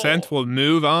 Well, The Descent will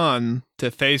move on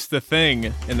to face The Thing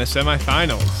in the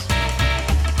semifinals.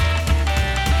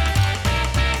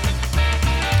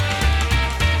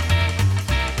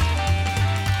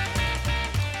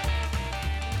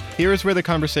 Here's where the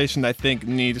conversation, I think,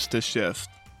 needs to shift.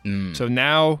 So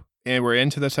now, and we're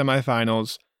into the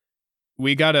semifinals,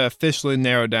 we got to officially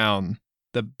narrow down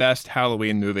the best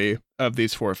Halloween movie of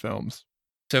these four films.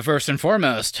 So first and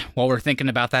foremost, while we're thinking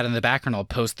about that in the background, I'll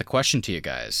post the question to you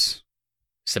guys.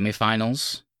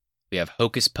 Semifinals, we have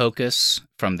Hocus Pocus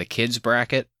from the kids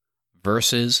bracket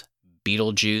versus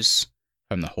Beetlejuice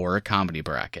from the horror comedy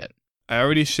bracket. I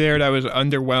already shared I was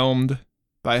underwhelmed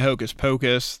by Hocus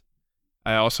Pocus.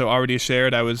 I also already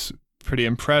shared I was pretty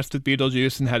impressed with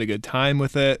Beetlejuice and had a good time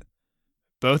with it.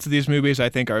 Both of these movies I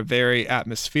think are very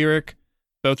atmospheric.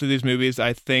 Both of these movies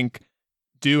I think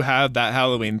do have that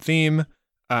Halloween theme.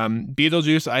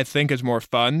 Beetlejuice I think is more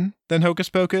fun than Hocus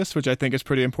Pocus, which I think is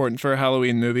pretty important for a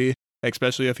Halloween movie,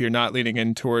 especially if you're not leaning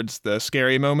in towards the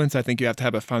scary moments. I think you have to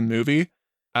have a fun movie.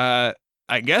 I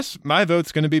guess my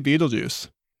vote's going to be Beetlejuice.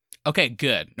 Okay,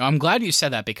 good. No, I'm glad you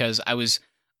said that because I was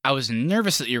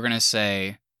nervous that you were going to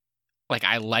say, like,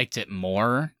 I liked it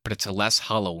more, but it's less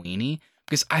Halloween-y,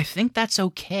 because I think that's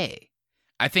okay.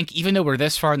 I think even though we're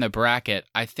this far in the bracket,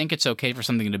 I think it's okay for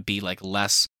something to be, like,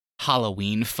 less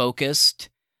Halloween-focused,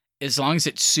 as long as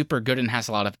it's super good and has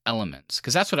a lot of elements.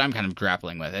 Because that's what I'm kind of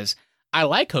grappling with, is I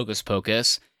like Hocus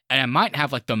Pocus, and I might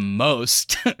have, like, the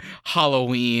most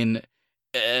Halloween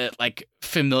like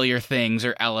familiar things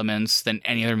or elements than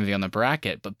any other movie on the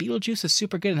bracket, but Beetlejuice is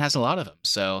super good and has a lot of them.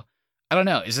 So I don't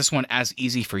know. Is this one as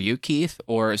easy for you, Keith,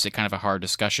 or is it kind of a hard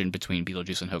discussion between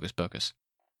Beetlejuice and Hocus Pocus?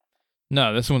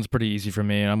 No, this one's pretty easy for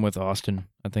me. I'm with Austin.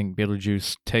 I think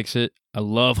Beetlejuice takes it. I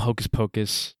love Hocus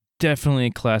Pocus. Definitely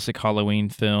a classic Halloween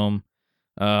film.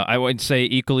 I would say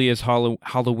equally as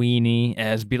Halloween-y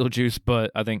as Beetlejuice, but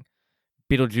I think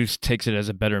Beetlejuice takes it as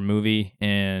a better movie.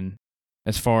 And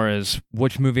as far as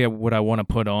which movie would I want to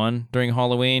put on during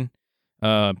Halloween,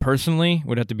 Personally,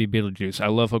 would have to be Beetlejuice. I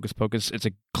love Hocus Pocus. It's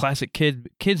a classic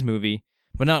kids movie,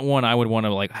 but not one I would want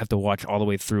to like have to watch all the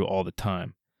way through all the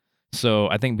time. So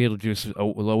I think Beetlejuice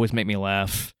will always make me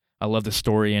laugh. I love the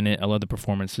story in it. I love the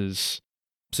performances.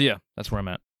 So yeah, that's where I'm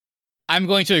at. I'm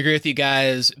going to agree with you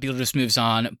guys. Beetlejuice moves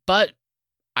on, but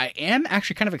I am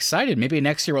actually kind of excited. Maybe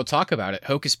next year we'll talk about it.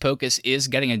 Hocus Pocus is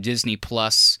getting a Disney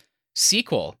Plus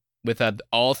sequel with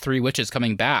all three witches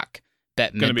coming back.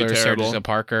 Bette Midler, Sarah Jessica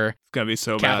Parker. It's going to be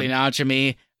so Kathy bad.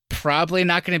 Najimy. Probably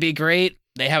not going to be great.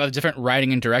 They have a different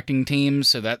writing and directing team,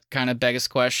 so that kind of begs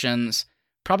questions.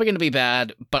 Probably going to be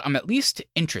bad, but I'm at least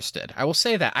interested. I will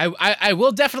say that. I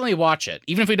will definitely watch it.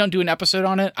 Even if we don't do an episode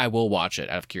on it, I will watch it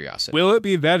out of curiosity. Will it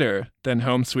be better than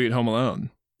Home Sweet Home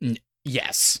Alone?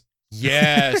 Yes.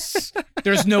 Yes.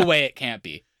 There's no way it can't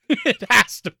be. It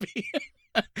has to be.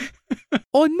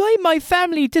 I made my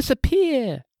family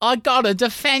disappear. I gotta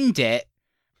defend it.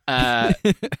 I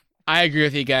agree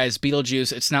with you guys.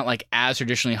 Beetlejuice, it's not like as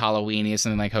traditionally Halloween-y as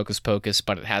something like Hocus Pocus,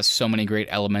 but it has so many great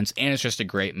elements, and it's just a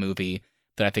great movie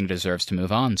that I think deserves to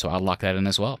move on, so I'll lock that in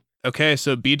as well. Okay,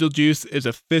 so Beetlejuice is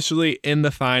officially in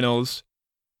the finals,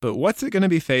 but what's it going to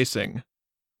be facing?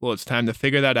 Well, it's time to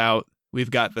figure that out.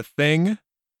 We've got The Thing,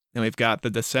 and we've got The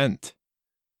Descent.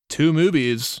 2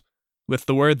 movies with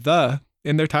the word "the"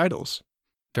 in their titles.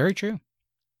 Very true.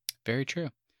 Very true.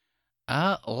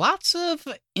 Lots of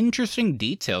interesting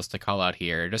details to call out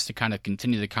here, just to kind of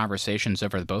continue the conversations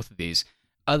over both of these.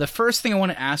 The first thing I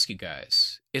want to ask you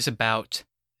guys is about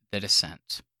The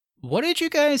Descent. What did you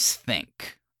guys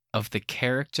think of the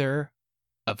character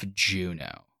of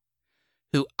Juno,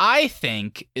 who I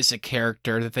think is a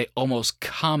character that they almost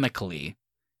comically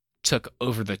took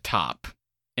over the top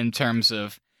in terms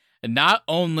of not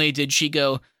only did she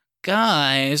go,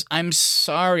 "Guys, I'm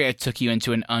sorry I took you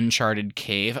into an uncharted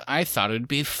cave. I thought it'd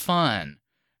be fun."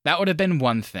 That would have been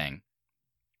one thing.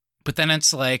 But then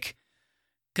it's like,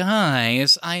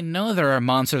 "Guys, I know there are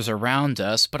monsters around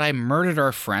us, but I murdered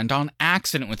our friend on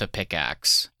accident with a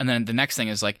pickaxe." And then the next thing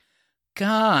is like,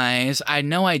 "Guys, I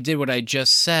know I did what I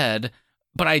just said,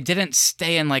 but I didn't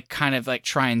stay and like kind of like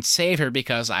try and save her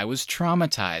because I was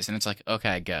traumatized." And it's like, okay,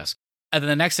 I guess. And then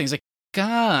the next thing is like,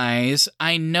 "Guys,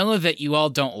 I know that you all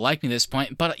don't like me at this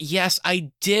point, but yes,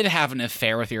 I did have an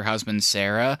affair with your husband,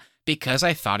 Sarah, because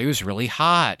I thought he was really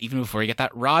hot, even before he got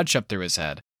that rod shoved through his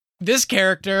head." This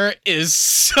character is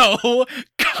so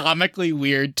comically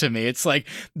weird to me. It's like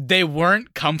they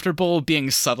weren't comfortable being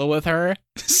subtle with her,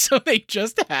 so they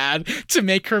just had to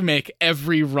make her make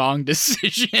every wrong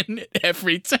decision at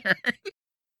every turn.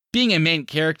 Being a main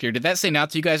character, did that say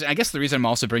not to you guys? I guess the reason I'm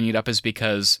also bringing it up is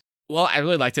because, well, I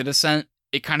really liked The Descent.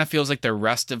 It kind of feels like the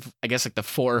rest of, I guess, like the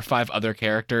 4 or 5 other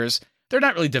characters, they're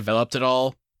not really developed at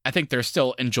all. I think they're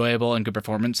still enjoyable and good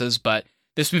performances, but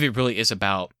this movie really is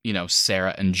about,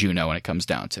 Sarah and Juno when it comes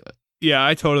down to it. Yeah,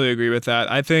 I totally agree with that.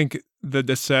 I think The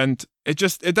Descent, it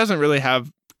doesn't really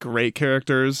have great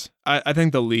characters. I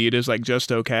think the lead is like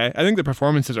just okay. I think the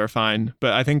performances are fine,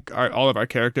 but I think all of our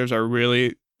characters are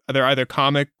really, they're either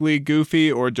comically goofy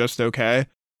or just okay.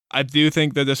 I do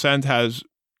think The Descent has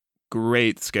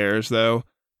great scares though,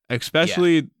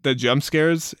 especially the jump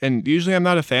scares. And usually I'm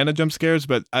not a fan of jump scares,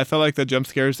 but I felt like the jump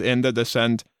scares in The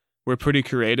Descent were pretty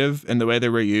creative in the way they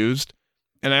were used.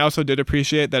 And I also did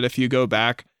appreciate that if you go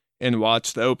back and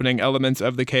watch the opening elements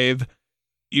of the cave,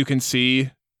 you can see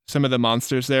some of the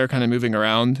monsters there kind of moving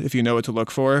around if you know what to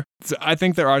look for. So I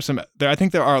think there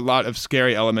are a lot of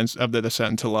scary elements of The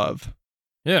Descent to love.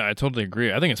 Yeah, I totally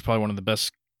agree. I think it's probably one of the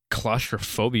best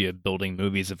claustrophobia building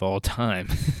movies of all time.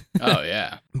 Oh,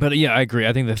 yeah. But yeah, I agree.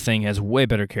 I think The Thing has way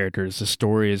better characters. The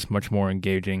story is much more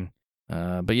engaging.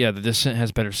 But yeah, The Descent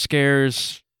has better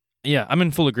scares. Yeah, I'm in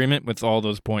full agreement with all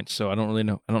those points, so I don't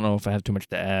know if I have too much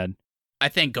to add. I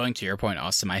think going to your point,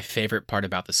 Austin, my favorite part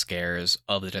about the scares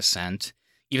of The Descent,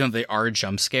 even though they are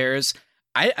jump scares,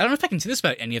 I don't know if I can say this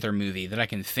about any other movie that I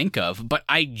can think of, but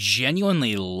I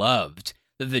genuinely loved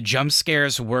that the jump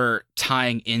scares were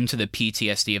tying into the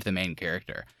PTSD of the main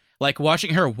character. Like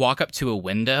watching her walk up to a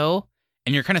window,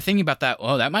 and you're kind of thinking about that,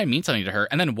 oh, that might mean something to her,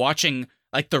 and then watching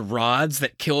like the rods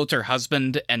that killed her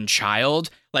husband and child,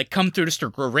 like come through just a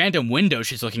random window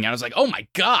she's looking at. I was like, oh my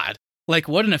God, like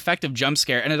what an effective jump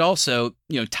scare. And it also,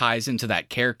 ties into that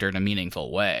character in a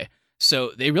meaningful way.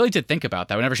 So they really did think about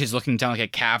that whenever she's looking down like a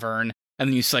cavern and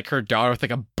then you see like her daughter with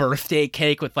like a birthday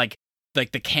cake with like the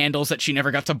candles that she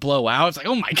never got to blow out. It's like,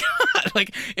 oh my God,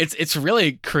 like it's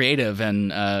really creative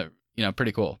and,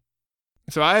 pretty cool.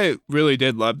 So I really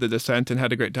did love The Descent and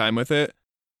had a great time with it.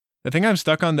 The thing I'm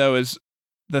stuck on though is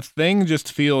The Thing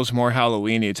just feels more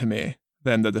Halloween-y to me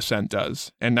than The Descent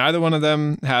does. And neither one of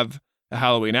them have a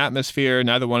Halloween atmosphere.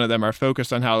 Neither one of them are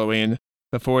focused on Halloween.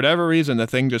 But for whatever reason, The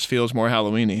Thing just feels more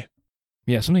Halloween-y.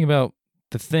 Yeah, something about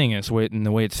The Thing is and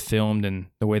the way it's filmed and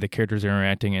the way the characters are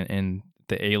interacting and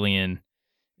the alien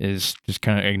is just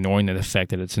kind of ignoring the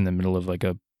fact that it's in the middle of like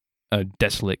a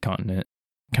desolate continent.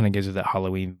 Kind of gives it that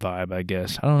Halloween vibe, I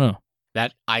guess. I don't know.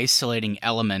 That isolating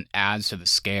element adds to the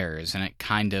scares, and it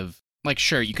kind of, like,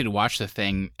 sure, you could watch The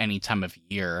Thing any time of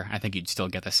year. I think you'd still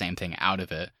get the same thing out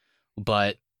of it.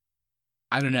 But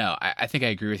I don't know. I think I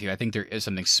agree with you. I think there is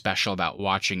something special about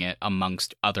watching it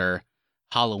amongst other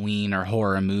Halloween or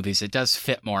horror movies. It does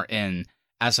fit more in,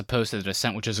 as opposed to The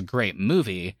Descent, which is a great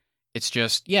movie. It's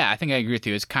just, yeah, I think I agree with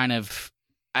you. It's kind of,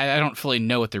 I don't fully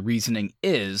know what the reasoning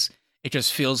is. It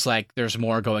just feels like there's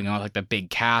more going on, like the big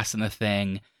cast in The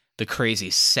Thing, the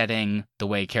crazy setting, the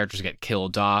way characters get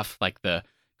killed off, like the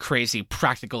crazy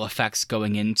practical effects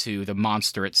going into the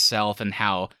monster itself, and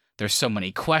how there's so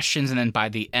many questions, and then by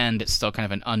the end, it's still kind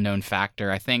of an unknown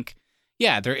factor. I think,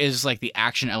 yeah, there is like the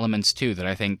action elements too that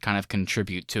I think kind of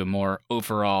contribute to a more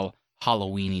overall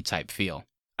Halloween-y type feel.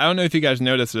 I don't know if you guys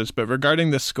noticed this, but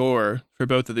regarding the score for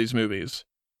both of these movies,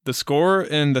 the score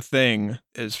in The Thing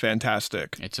is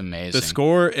fantastic. It's amazing. The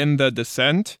score in The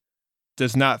Descent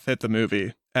does not fit the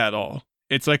movie at all.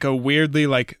 It's like a weirdly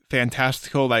like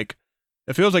fantastical, like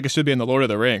it feels like it should be in The Lord of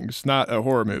the Rings, not a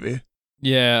horror movie.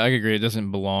 Yeah, I agree. It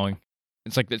doesn't belong.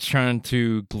 It's like it's trying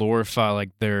to glorify like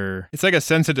their... It's like a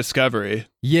sense of discovery.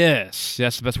 Yes,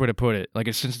 that's the best way to put it. Like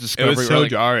a sense of discovery. It was so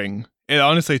like, jarring. It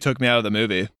honestly took me out of the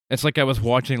movie. It's like I was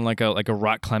watching like a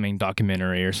rock climbing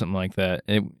documentary or something like that.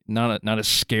 Not a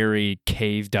scary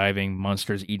cave diving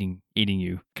monsters eating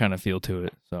you kind of feel to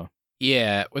it. So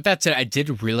yeah, with that said, I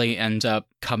did really end up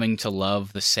coming to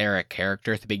love the Sarah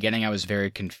character. At the beginning, I was very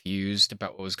confused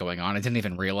about what was going on. I didn't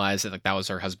even realize that like that was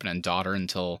her husband and daughter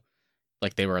until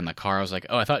like they were in the car. I was like,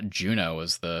 oh, I thought Juno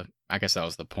was I guess that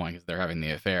was the point, because they're having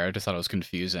the affair. I just thought it was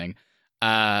confusing.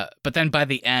 But then by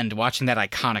the end, watching that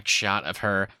iconic shot of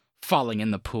her falling in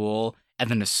the pool and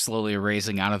then just slowly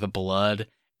raising out of the blood,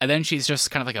 and then she's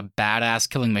just kind of like a badass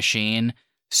killing machine.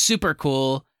 Super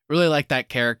cool. Really like that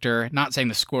character. Not saying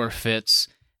the score fits.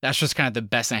 That's just kind of the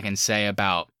best thing I can say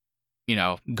about,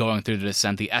 going through The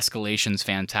Descent. The escalation's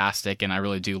fantastic, and I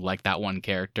really do like that one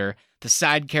character. The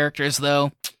side characters,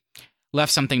 though,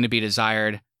 left something to be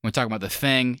desired. When we talk about The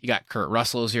Thing, you got Kurt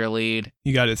Russell as your lead.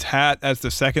 You got his hat as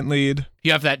the second lead.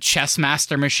 You have that chess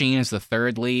master machine as the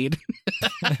third lead.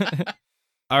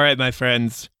 All right, my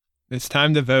friends. It's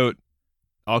time to vote.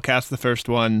 I'll cast the first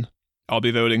one. I'll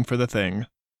be voting for The Thing.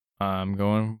 I'm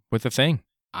going with The Thing.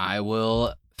 I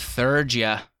will third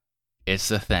ya. It's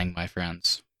The Thing, my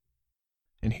friends.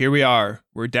 And here we are.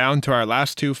 We're down to our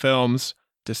last two films,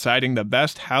 deciding the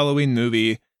best Halloween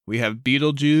movie. We have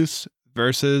Beetlejuice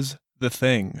versus The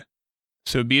Thing.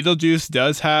 So Beetlejuice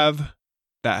does have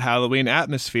that Halloween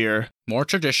atmosphere. More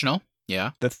traditional,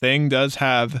 yeah. The Thing does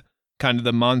have kind of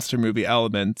the monster movie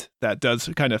element that does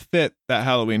kind of fit that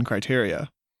Halloween criteria.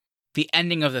 The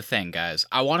ending of The Thing, guys.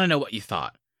 I want to know what you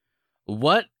thought.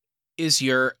 What is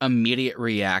your immediate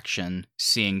reaction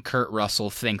seeing Kurt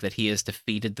Russell think that he has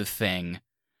defeated The Thing,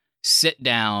 sit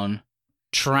down,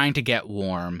 trying to get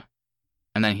warm,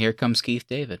 and then here comes Keith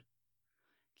David.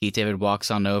 Keith David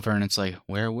walks on over, and it's like,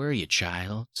 where were you,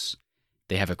 childs?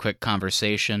 They have a quick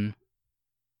conversation,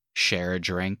 share a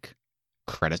drink,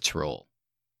 credits roll.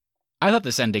 I thought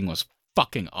this ending was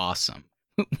fucking awesome.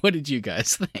 What did you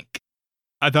guys think?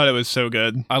 I thought it was so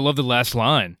good. I love the last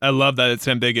line. I love that it's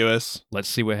ambiguous. Let's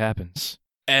see what happens.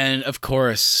 And of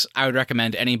course, I would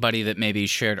recommend anybody that maybe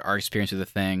shared our experience with The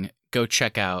Thing, go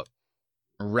check out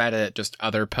Reddit, just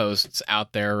other posts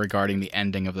out there regarding the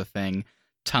ending of The Thing.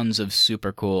 Tons of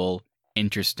super cool,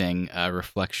 interesting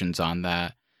reflections on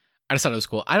that. I just thought it was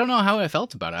cool. I don't know how I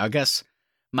felt about it. I guess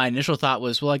my initial thought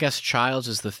was, well, I guess Childs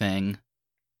is The Thing.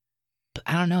 But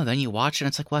I don't know. Then you watch it and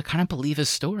it's like, well, I kind of believe his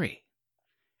story.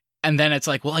 And then it's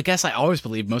like, well, I guess I always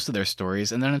believe most of their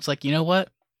stories. And then it's like, you know what?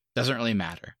 Doesn't really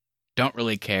matter. Don't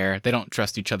really care. They don't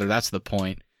trust each other. That's the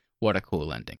point. What a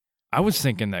cool ending. I was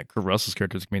thinking that Kurt Russell's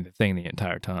character was going to be The Thing the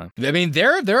entire time. I mean,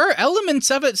 there are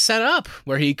elements of it set up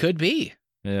where he could be.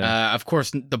 Yeah. Of course,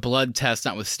 the blood test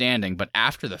notwithstanding, but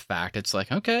after the fact, it's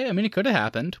like, okay, I mean, it could have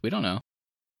happened. We don't know.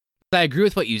 But I agree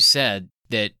with what you said,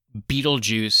 that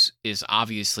Beetlejuice is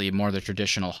obviously more the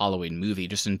traditional Halloween movie,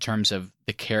 just in terms of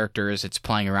the characters it's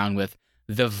playing around with,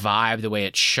 the vibe, the way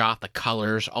it's shot, the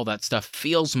colors, all that stuff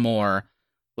feels more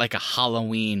like a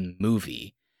Halloween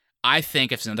movie. I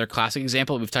think it's another classic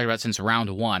example we've talked about since round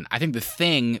one. I think The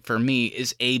Thing, for me,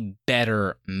 is a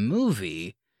better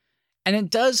movie. And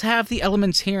it does have the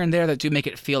elements here and there that do make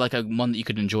it feel like one that you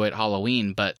could enjoy at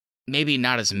Halloween, but maybe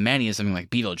not as many as something like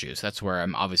Beetlejuice. That's where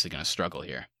I'm obviously going to struggle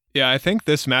here. Yeah, I think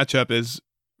this matchup is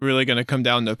really going to come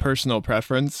down to personal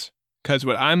preference, because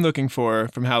what I'm looking for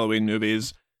from Halloween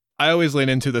movies, I always lean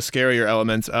into the scarier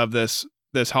elements of this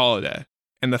holiday.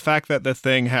 And the fact that The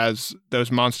Thing has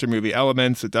those monster movie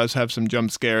elements, it does have some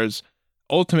jump scares.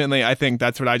 Ultimately, I think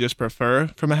that's what I just prefer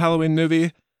from a Halloween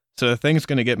movie. So The Thing's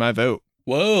going to get my vote.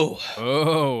 Whoa.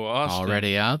 Oh, Austin.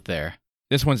 Already out there.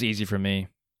 This one's easy for me.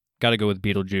 Got to go with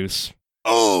Beetlejuice.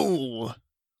 Oh,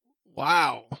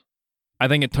 wow. I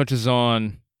think it touches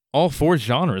on all four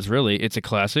genres, really. It's a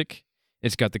classic.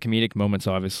 It's got the comedic moments,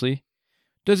 obviously.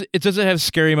 Does it have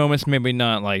scary moments? Maybe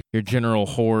not like your general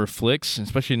horror flicks,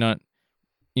 especially not,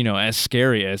 as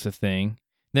scary as The Thing.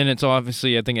 Then it's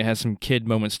obviously, I think it has some kid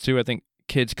moments too. I think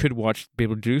kids could watch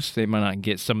Beetlejuice. They might not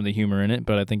get some of the humor in it,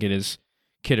 but I think it is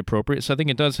kid appropriate. So I think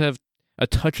it does have a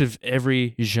touch of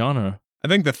every genre. I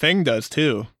think The Thing does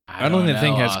too. I don't think The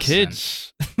Thing has Austin.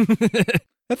 kids.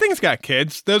 The Thing's got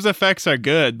kids. Those effects are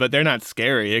good, but they're not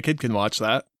scary. A kid can watch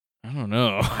that. I don't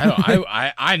know.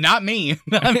 I not me.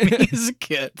 Not me as a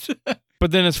kid.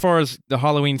 But then as far as the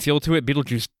Halloween feel to it,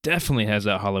 Beetlejuice definitely has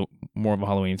that more of a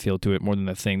Halloween feel to it more than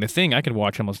The Thing. The Thing I could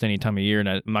watch almost any time of year, and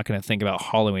I'm not going to think about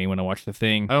Halloween when I watch The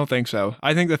Thing. I don't think so.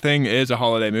 I think The Thing is a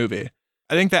holiday movie.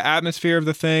 I think the atmosphere of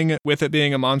The Thing, with it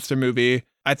being a monster movie,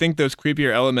 I think those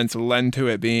creepier elements lend to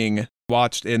it being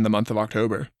watched in the month of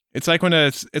October. It's like when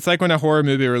a horror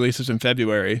movie releases in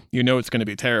February. You know it's going to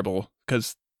be terrible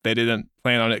because they didn't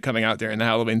plan on it coming out during the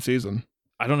Halloween season.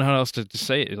 I don't know how else to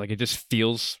say it. Like, it just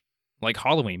feels like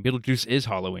Halloween. Beetlejuice is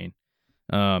Halloween.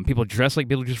 People dress like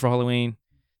Beetlejuice for Halloween.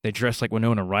 They dress like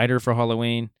Winona Ryder for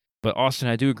Halloween. But Austin,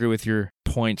 I do agree with your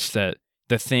points that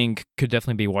The Thing could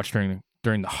definitely be watched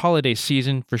during the holiday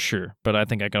season for sure. But I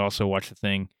think I could also watch The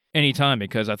Thing anytime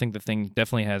because I think The Thing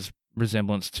definitely has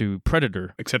resemblance to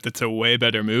Predator. Except it's a way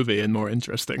better movie and more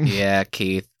interesting. Yeah,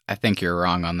 Keith. I think you're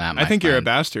wrong on that. I think you're a friend.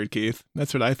 bastard, Keith.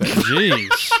 That's what I think.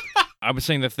 Jeez. I was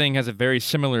saying The Thing has a very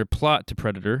similar plot to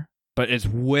Predator, but it's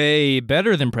way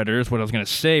better than Predator is what I was going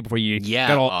to say before you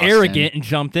got all Austin. arrogant and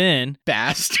jumped in.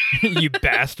 Bastard. You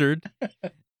bastard.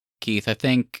 Keith, I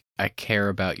think I care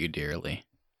about you dearly,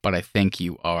 but I think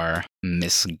you are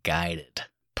misguided,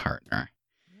 partner.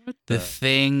 What The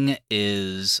Thing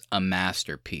is a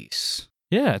masterpiece.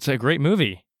 Yeah, it's a great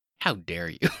movie. How dare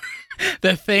you?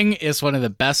 The Thing is one of the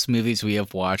best movies we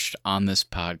have watched on this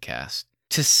podcast.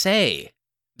 To say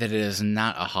that it is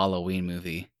not a Halloween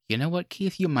movie, you know what,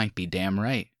 Keith? You might be damn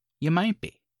right. You might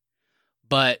be.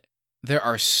 But there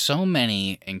are so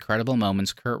many incredible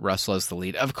moments. Kurt Russell as the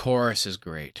lead, of course, is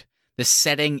great. The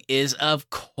setting is,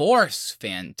 of course,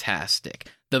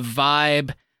 fantastic. The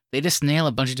vibe, they just nail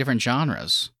a bunch of different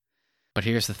genres. But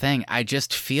here's the thing. I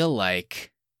just feel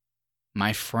like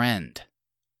my friend,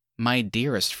 my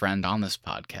dearest friend on this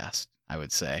podcast, I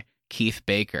would say, Keith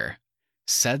Baker,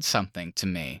 said something to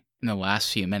me in the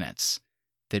last few minutes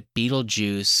that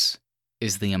Beetlejuice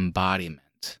is the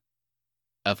embodiment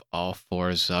of all four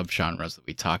subgenres that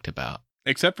we talked about.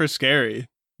 Except for scary.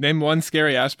 Name one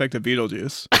scary aspect of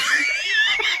Beetlejuice.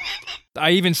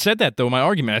 I even said that, though, in my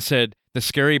argument. I said the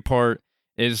scary part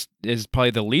is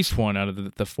probably the least one out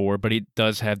of the four, but it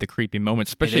does have the creepy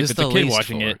moments, especially if it's a kid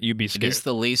watching it, you'd be scared. It is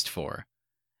the least four.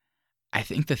 I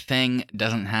think The Thing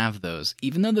doesn't have those.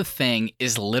 Even though The Thing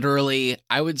is literally,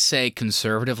 I would say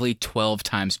conservatively 12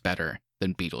 times better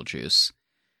than Beetlejuice.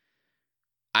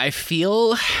 I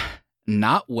feel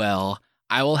not well.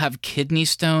 I will have kidney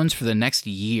stones for the next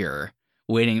year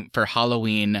waiting for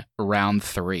Halloween round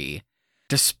 3.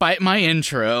 Despite my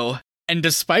intro, and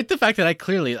despite the fact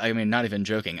that not even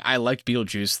joking, I liked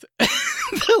Beetlejuice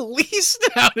the least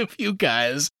out of you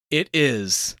guys, it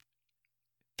is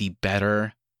the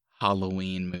better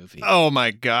Halloween movie. Oh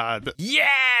my god.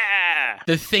 Yeah!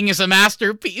 The Thing is a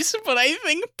masterpiece, but I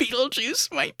think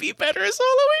Beetlejuice might be better as a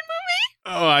Halloween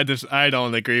movie. Oh, I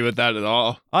don't agree with that at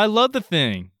all. I love The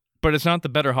Thing, but it's not the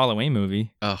better Halloween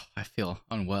movie. Oh, I feel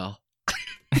unwell.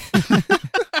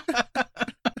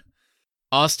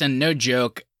 Austin, no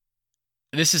joke.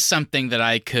 This is something that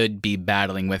I could be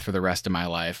battling with for the rest of my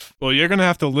life. Well, you're going to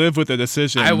have to live with the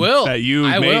decision I will. That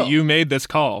you made this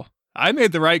call. I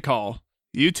made the right call.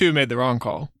 You two made the wrong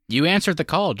call. You answered the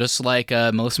call, just like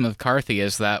Melissa McCarthy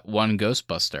as that one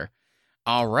Ghostbuster.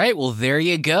 All right, well, there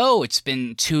you go. It's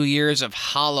been 2 years of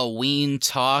Halloween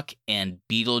talk, and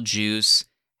Beetlejuice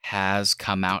has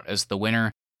come out as the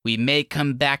winner. We may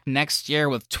come back next year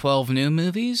with 12 new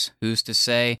movies. Who's to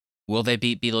say? Will they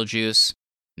beat Beetlejuice?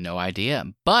 No idea.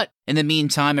 But in the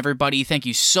meantime, everybody, thank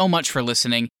you so much for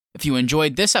listening. If you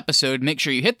enjoyed this episode, make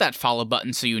sure you hit that follow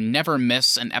button so you never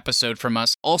miss an episode from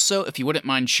us. Also, if you wouldn't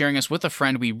mind sharing us with a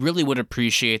friend, we really would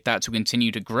appreciate that to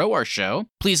continue to grow our show.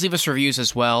 Please leave us reviews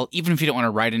as well. Even if you don't want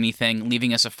to write anything,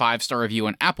 leaving us a 5-star review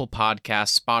on Apple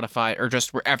Podcasts, Spotify, or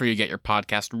just wherever you get your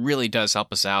podcast really does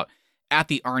help us out. At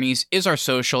The Arnie's is our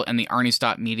social, and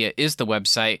thearnie's.media is the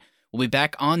website. We'll be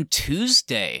back on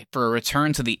Tuesday for a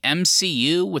return to the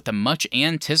MCU with the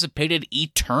much-anticipated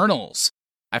Eternals.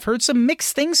 I've heard some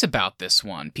mixed things about this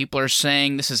one. People are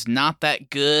saying this is not that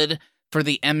good for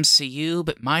the MCU,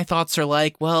 but my thoughts are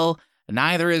like, well,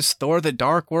 neither is Thor the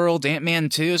Dark World, Ant-Man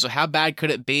 2, so how bad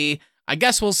could it be? I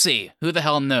guess we'll see. Who the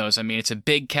hell knows? I mean, it's a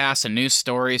big cast, a new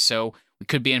story, so we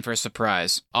could be in for a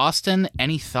surprise. Austin,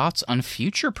 any thoughts on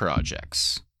future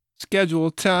projects?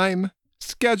 Schedule time.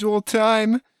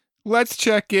 Let's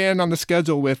check in on the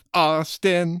schedule with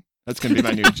Austin. That's going to be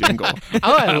my new jingle.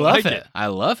 Oh, I love it. I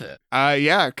love it.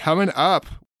 Yeah, coming up,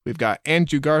 we've got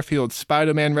Andrew Garfield's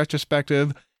Spider-Man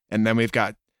retrospective, and then we've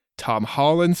got Tom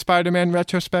Holland's Spider-Man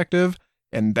retrospective,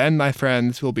 and then, my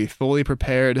friends, we'll be fully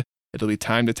prepared. It'll be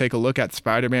time to take a look at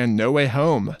Spider-Man No Way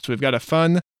Home. So we've got a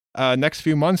fun next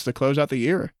few months to close out the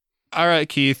year. All right,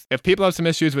 Keith, if people have some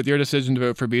issues with your decision to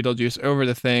vote for Beetlejuice over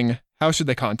The Thing, how should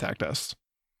they contact us?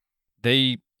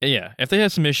 If they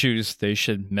have some issues, they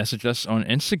should message us on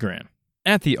Instagram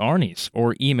at The Arnie's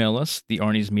or email us,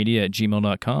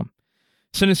 thearniesmedia@gmail.com.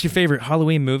 Send us your favorite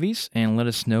Halloween movies and let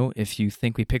us know if you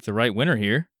think we picked the right winner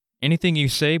here. Anything you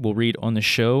say, we'll read on the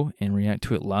show and react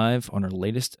to it live on our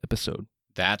latest episode.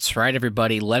 That's right,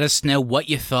 everybody. Let us know what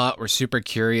you thought. We're super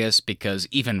curious because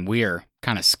even we're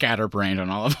kind of scatterbrained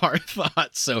on all of our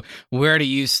thoughts. So where do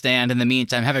you stand? In the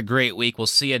meantime, have a great week. We'll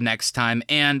see you next time.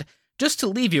 And just to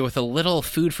leave you with a little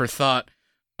food for thought,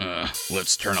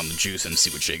 let's turn on the juice and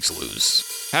see what shakes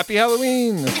loose. Happy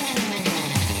Halloween!